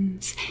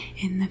options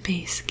in the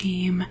base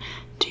game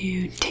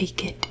to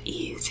take it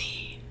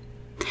easy.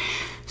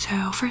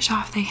 So first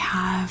off, they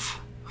have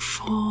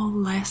full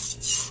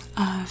lists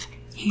of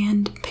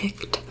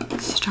hand-picked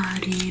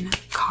starting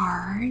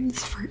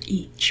cards for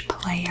each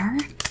player.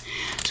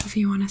 So if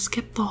you want to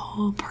skip the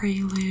whole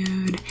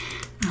prelude,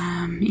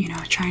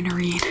 trying to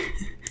read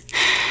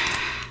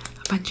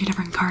a bunch of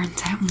different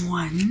cards at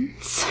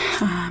once,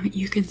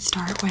 you can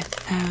start with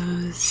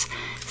those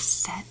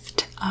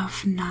set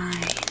of 9.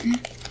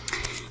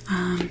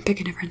 Pick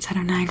a different set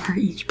of 9 for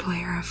each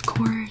player, of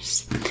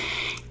course.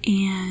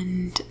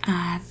 And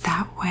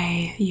that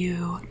way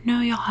you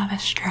know you'll have a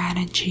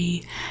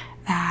strategy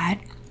that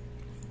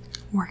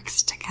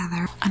works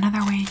together.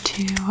 Another way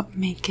to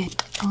make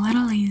it a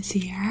little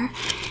easier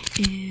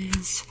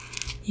is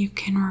you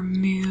can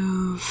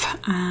remove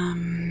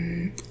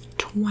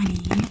 20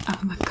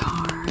 of the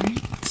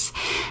cards.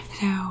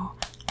 So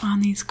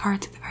on these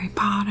cards at the very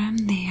bottom,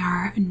 they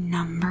are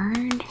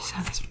numbered. So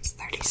this one's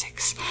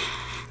 36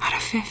 out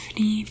of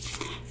 50.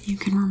 You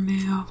can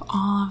remove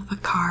all of the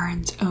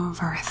cards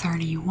over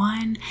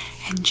 31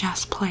 and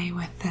just play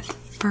with the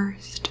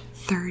first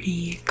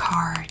 30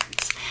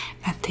 cards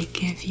that they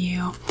give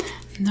you.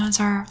 And those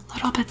are a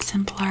little bit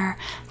simpler,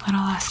 a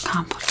little less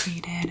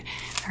complicated.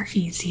 They're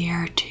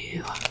easier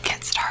to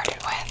get started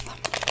with.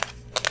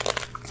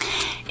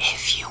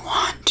 If you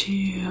want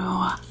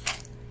to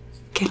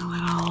get a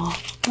little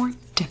more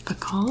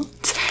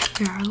difficult,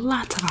 there are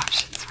lots of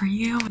options for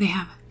you. They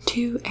have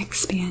 2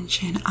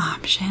 expansion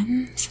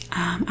options.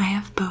 I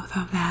have both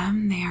of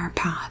them. They are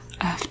Path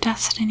of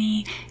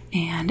Destiny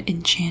and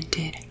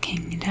Enchanted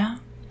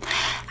Kingdom.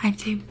 I'd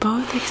say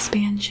both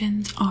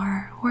expansions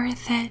are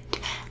worth it,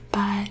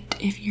 but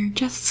if you're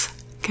just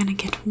gonna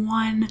get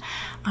one,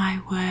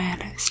 I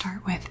would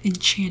start with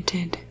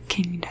Enchanted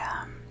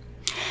Kingdom.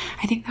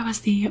 I think that was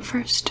the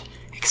first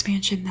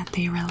expansion that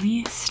they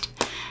released,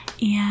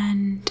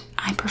 and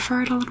I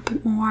prefer it a little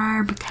bit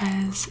more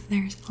because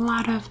there's a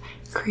lot of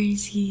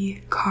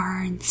crazy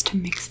cards to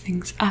mix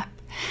things up,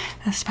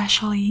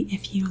 especially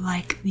if you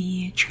like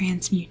the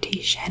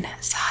transmutation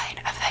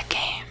side of the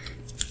game.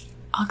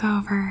 I'll go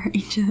over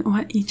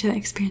what each of the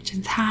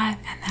expansions have,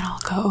 and then I'll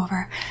go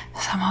over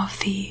some of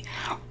the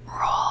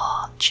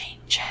rule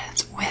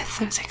changes with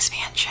those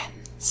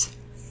expansions.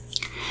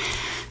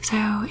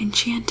 So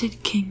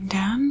Enchanted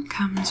Kingdom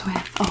comes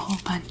with a whole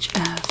bunch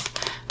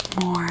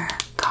of more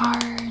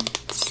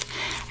cards,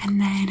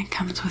 and then it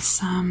comes with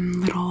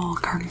some little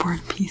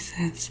cardboard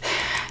pieces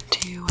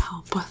to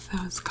help with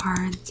those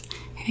cards.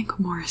 I think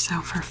more so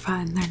for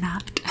fun. They're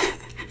not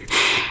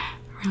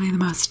really the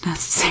most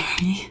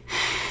necessary.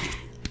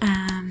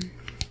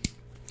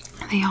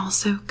 They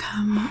also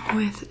come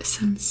with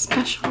some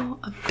special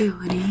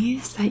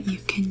abilities that you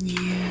can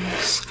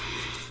use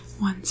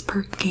once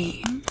per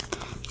game.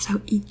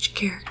 So each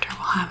character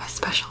will have a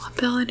special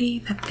ability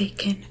that they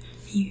can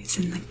use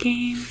in the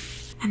game.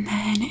 And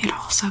then it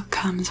also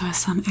comes with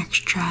some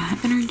extra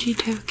energy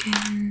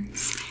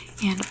tokens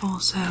and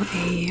also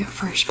a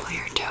first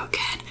player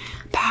token.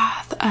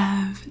 Path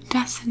of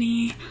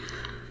Destiny,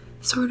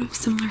 sort of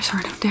similar,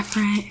 sort of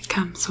different. It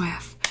comes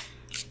with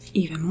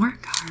even more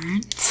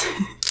cards.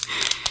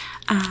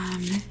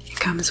 It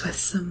comes with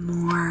some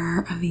more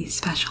of these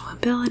special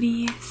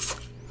abilities.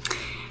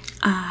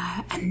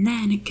 And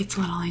then it gets a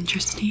little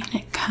interesting.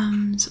 It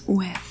comes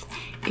with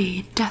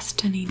a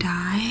Destiny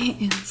die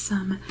and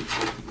some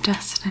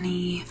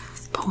Destiny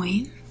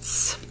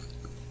points,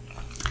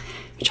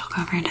 which I'll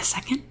go over in a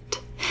second.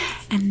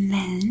 And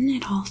then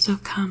it also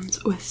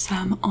comes with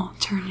some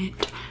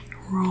alternate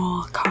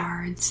rule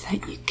cards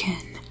that you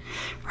can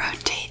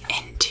rotate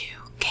into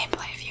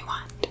gameplay if you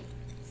want.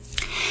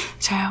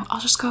 So I'll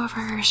just go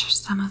over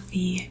some of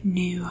the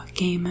new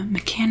game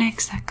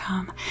mechanics that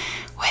come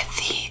with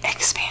the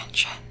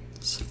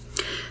expansions.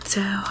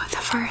 So the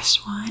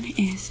first one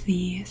is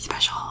the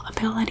special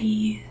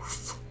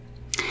abilities.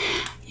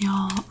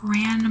 You'll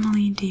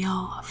randomly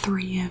deal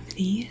 3 of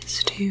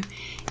these to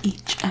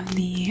each of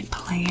the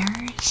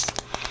players,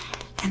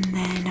 and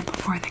then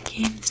before the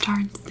game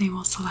starts they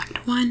will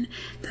select one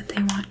that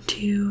they want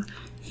to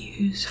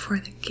use for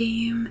the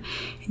game,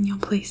 and you'll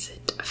place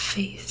it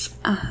face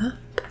up.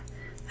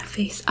 The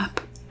face up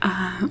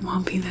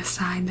will be the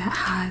side that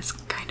has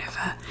kind of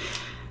a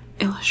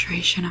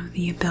illustration of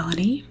the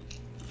ability.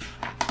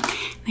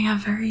 They have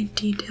very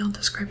detailed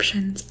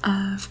descriptions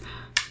of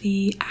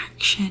the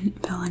action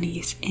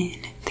abilities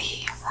in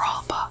the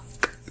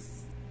rulebook.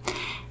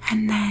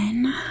 And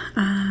then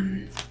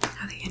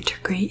how they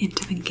integrate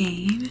into the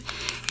game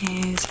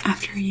is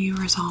after you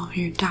resolve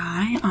your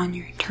die on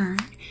your turn,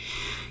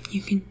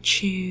 you can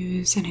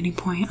choose at any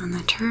point on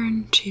the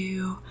turn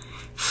to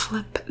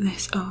flip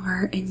this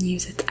over and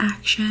use its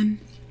action.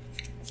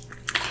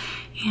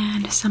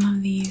 And some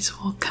of these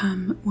will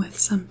come with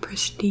some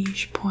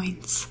prestige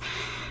points,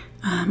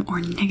 or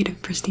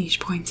negative prestige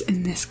points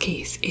in this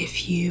case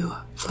if you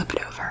flip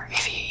it over,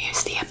 if you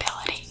use the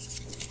ability.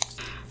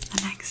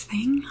 The next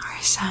thing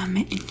are some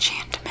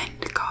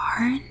enchantment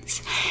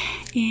cards,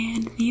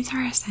 and these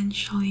are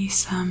essentially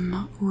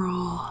some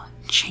rule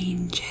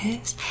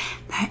changes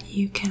that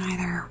you can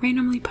either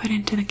randomly put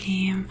into the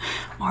game,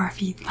 or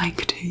if you'd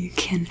like to, you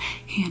can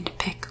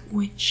handpick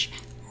which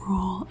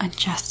rule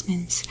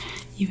adjustments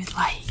you would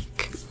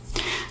like.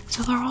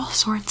 So there are all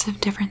sorts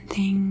of different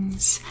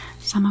things.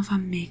 Some of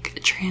them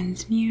make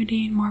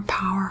transmuting more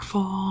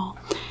powerful.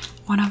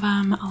 One of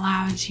them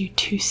allows you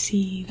to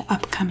see the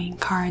upcoming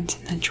cards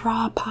in the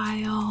draw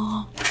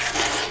pile.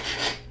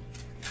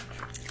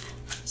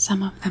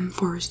 Some of them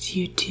force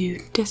you to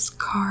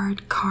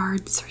discard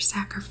cards or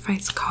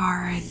sacrifice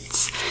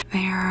cards.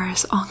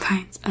 There's all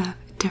kinds of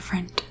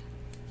different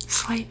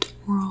slight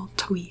rule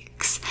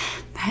tweaks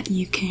that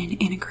you can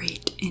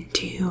integrate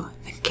into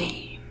the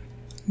game.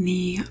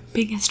 The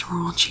biggest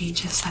rule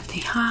changes that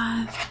they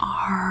have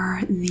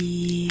are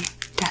the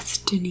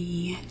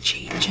destiny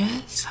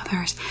changes. So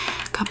there's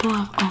a couple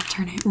of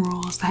alternate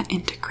rules that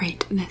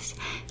integrate this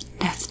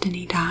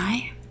destiny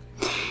die,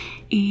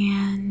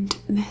 and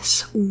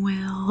this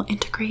will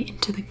integrate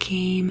into the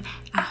game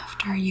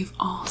after you've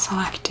all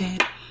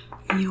selected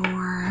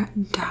your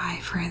die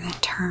for the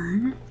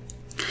turn.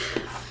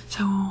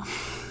 So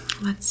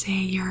let's say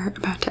you're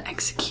about to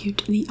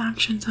execute the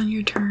actions on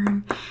your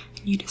turn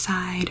and you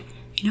decide,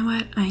 you know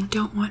what, I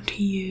don't want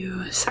to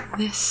use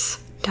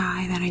this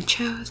die that I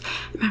chose.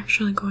 I'm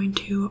actually going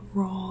to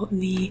roll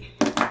the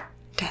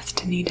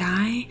destiny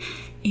die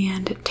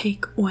and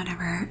take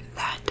whatever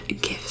that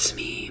gives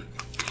me.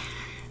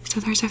 So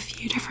there's a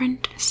few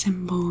different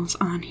symbols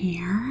on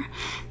here.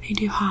 They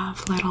do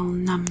have little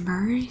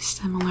numbers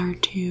similar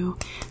to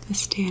the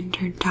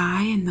standard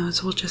die, and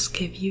those will just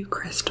give you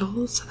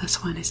crystals. So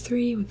this one is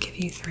 3, would give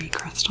you 3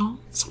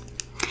 crystals.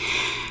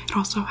 It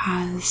also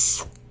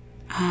has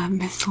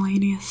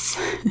miscellaneous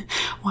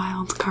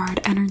wildcard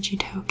energy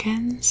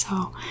tokens.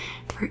 So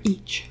for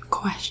each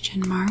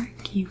question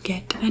mark, you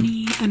get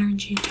any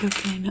energy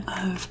token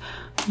of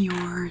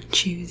your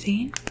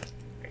choosing.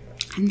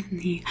 And then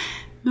the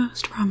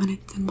most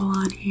prominent symbol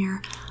on here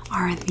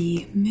are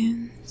the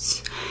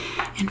moons.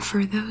 And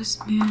for those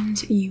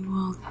moons, you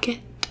will get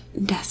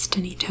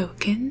destiny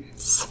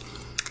tokens.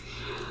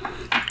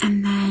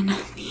 And then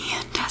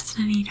the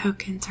destiny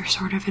tokens are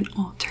sort of an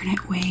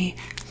alternate way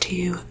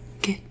to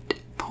get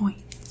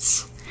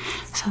points.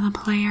 So the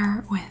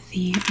player with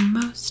the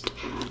most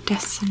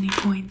destiny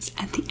points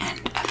at the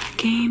end of the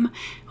game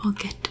will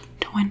get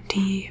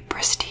 20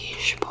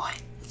 prestige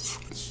points.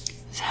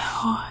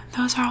 So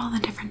those are all the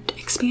different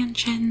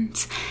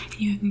expansions.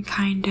 You can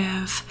kind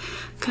of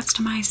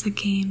customize the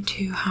game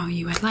to how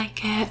you would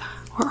like it,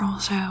 or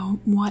also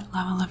what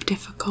level of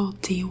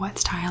difficulty, what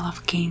style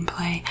of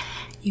gameplay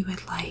you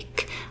would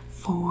like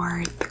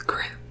for the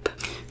group.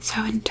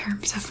 So in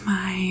terms of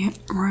my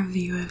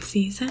review of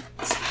seasons,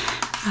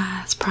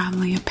 it's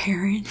probably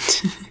apparent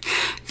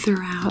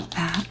throughout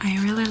that I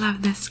really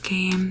love this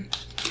game.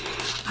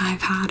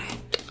 I've had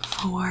it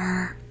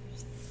for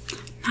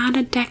not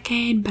a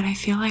decade, but I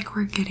feel like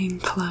we're getting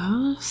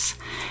close.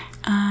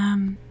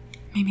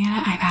 Maybe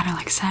I've had it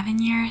like 7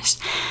 years.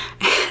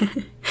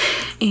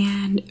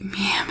 And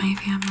me and my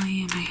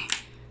family and my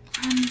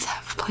friends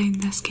have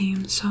played this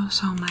game so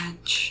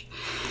much.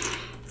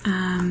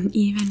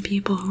 Even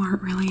people who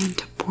aren't really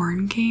into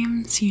board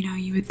games, you know,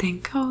 you would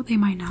think, oh, they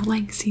might not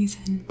like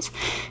seasons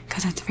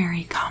because it's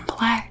very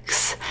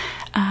complex.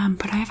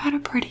 But I've had a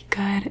pretty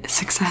good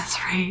success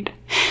rate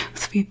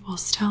with people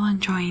still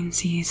enjoying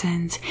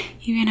seasons,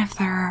 even if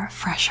they're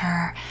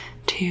fresher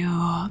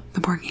to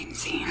the board game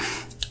scene.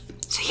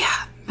 So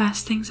yeah,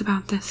 best things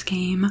about this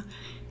game,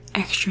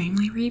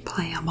 extremely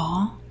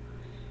replayable,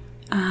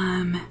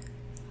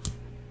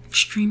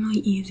 extremely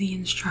easy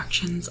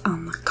instructions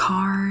on the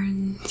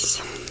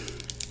cards.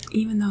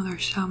 Even though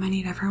there's so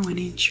many different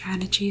winning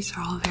strategies,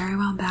 they're all very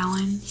well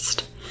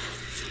balanced.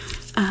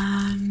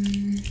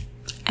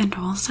 And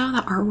also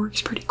the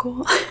artwork's pretty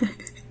cool.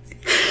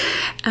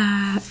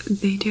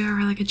 They do a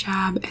really good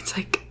job. It's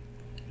like,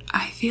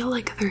 I feel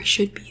like there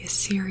should be a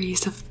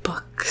series of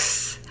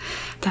books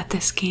that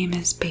this game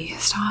is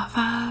based off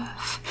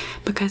of,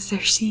 because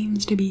there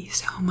seems to be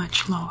so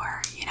much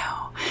lore, you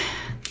know.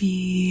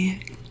 The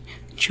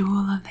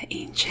Jewel of the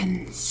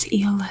Ancients,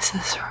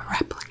 Aeolus'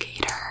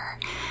 Replicator,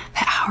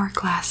 the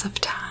Hourglass of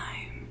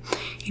Time,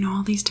 you know,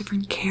 all these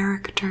different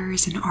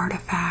characters and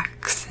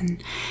artifacts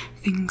and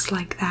things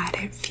like that.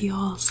 It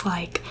feels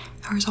like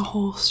there's a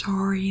whole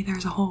story,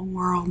 there's a whole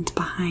world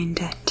behind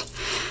it,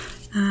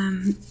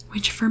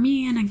 which for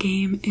me in a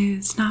game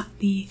is not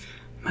the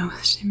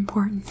most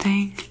important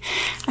thing.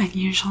 I'm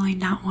usually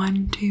not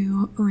one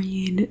to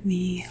read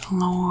the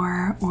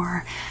lore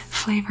or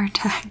flavor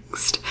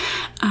text,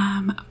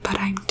 but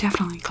I'm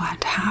definitely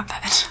glad to have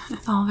it.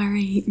 It's all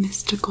very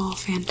mystical,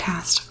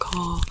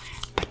 fantastical,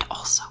 but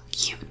also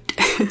cute.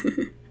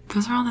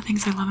 Those are all the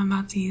things I love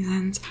about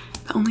Seasons.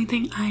 The only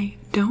thing I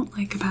don't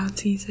like about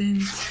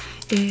Seasons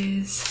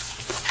is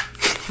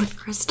the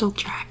crystal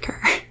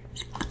tracker.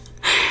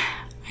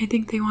 I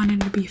think they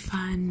wanted to be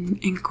fun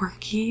and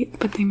quirky,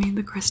 but they made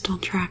the crystal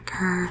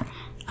tracker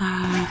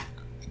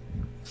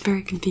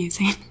very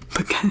confusing,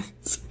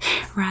 because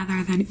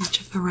rather than each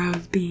of the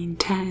rows being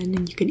 10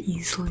 and you can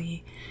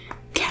easily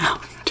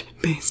count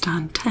based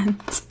on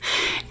tens,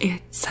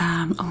 it's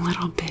a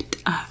little bit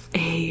of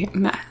a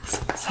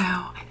mess. So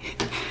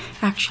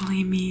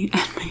actually me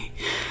and my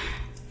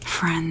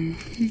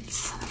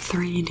friends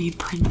 3D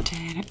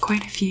printed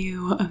quite a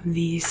few of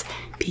these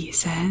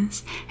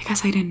pieces. I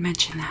guess I didn't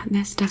mention that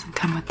this doesn't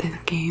come with the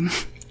game.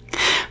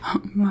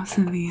 Most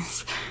of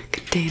these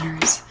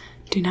containers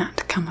do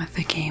not come with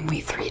the game.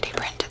 We 3D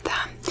printed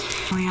them.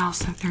 We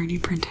also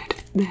 3D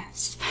printed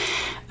this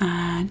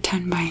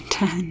 10 by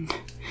 10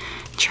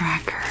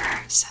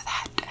 tracker so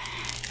that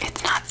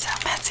it's not so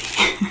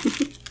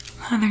messy.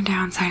 Another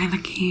downside of the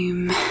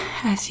game,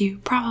 as you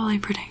probably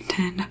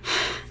predicted,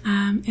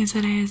 is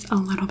it is a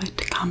little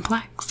bit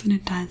complex and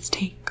it does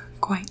take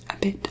quite a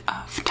bit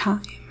of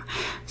time.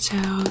 So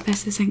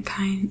this isn't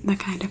the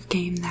kind of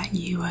game that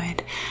you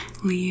would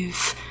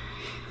leave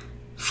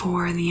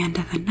for the end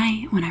of the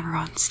night when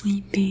everyone's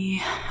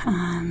sleepy,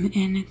 and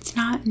it's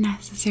not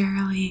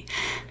necessarily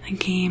the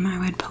game I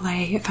would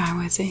play if I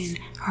was in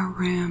a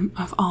room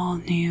of all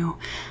new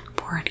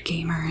board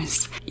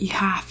gamers. You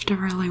have to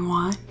really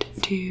want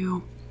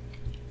to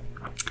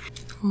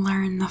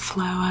learn the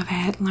flow of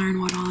it, learn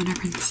what all the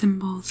different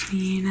symbols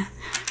mean,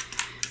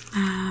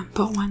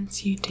 but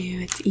once you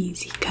do, it's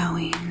easy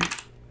going.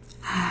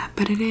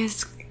 But it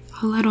is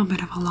a little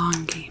bit of a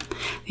long game.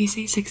 They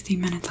say 60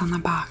 minutes on the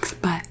box,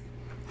 but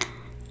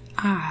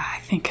I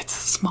think it's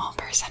a small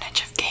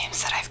percentage of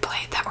games that I've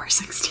played that were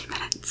 60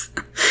 minutes.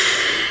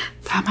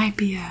 That might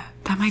be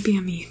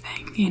a me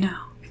thing, you know.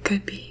 It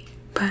could be,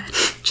 but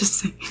just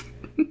saying.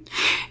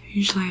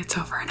 Usually it's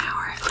over an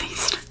hour at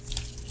least.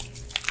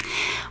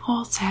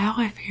 Also,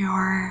 if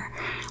you're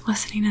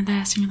listening to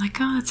this and you're like,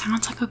 oh, it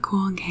sounds like a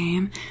cool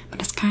game,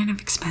 but it's kind of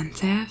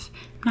expensive,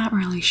 I'm not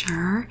really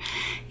sure.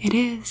 It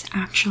is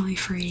actually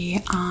free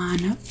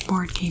on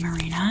Board Game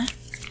Arena.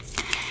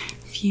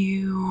 If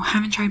you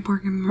haven't tried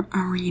Board Game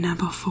Arena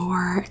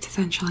before, it's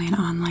essentially an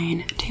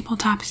online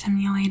tabletop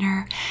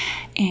simulator,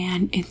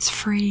 and it's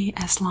free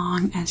as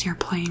long as you're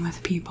playing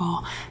with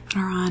people that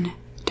are on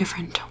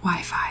different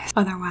Wi-Fi.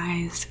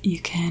 Otherwise, you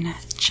can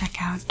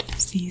check out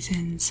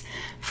Seasons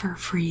for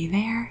free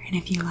there, and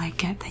if you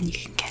like it, then you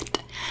can get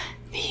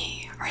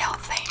the real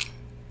thing.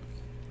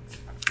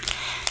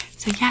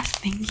 So yes,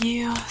 thank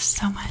you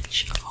so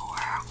much for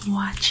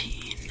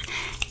watching,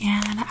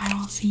 and I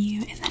will see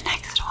you in the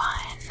next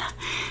one.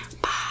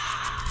 Bye.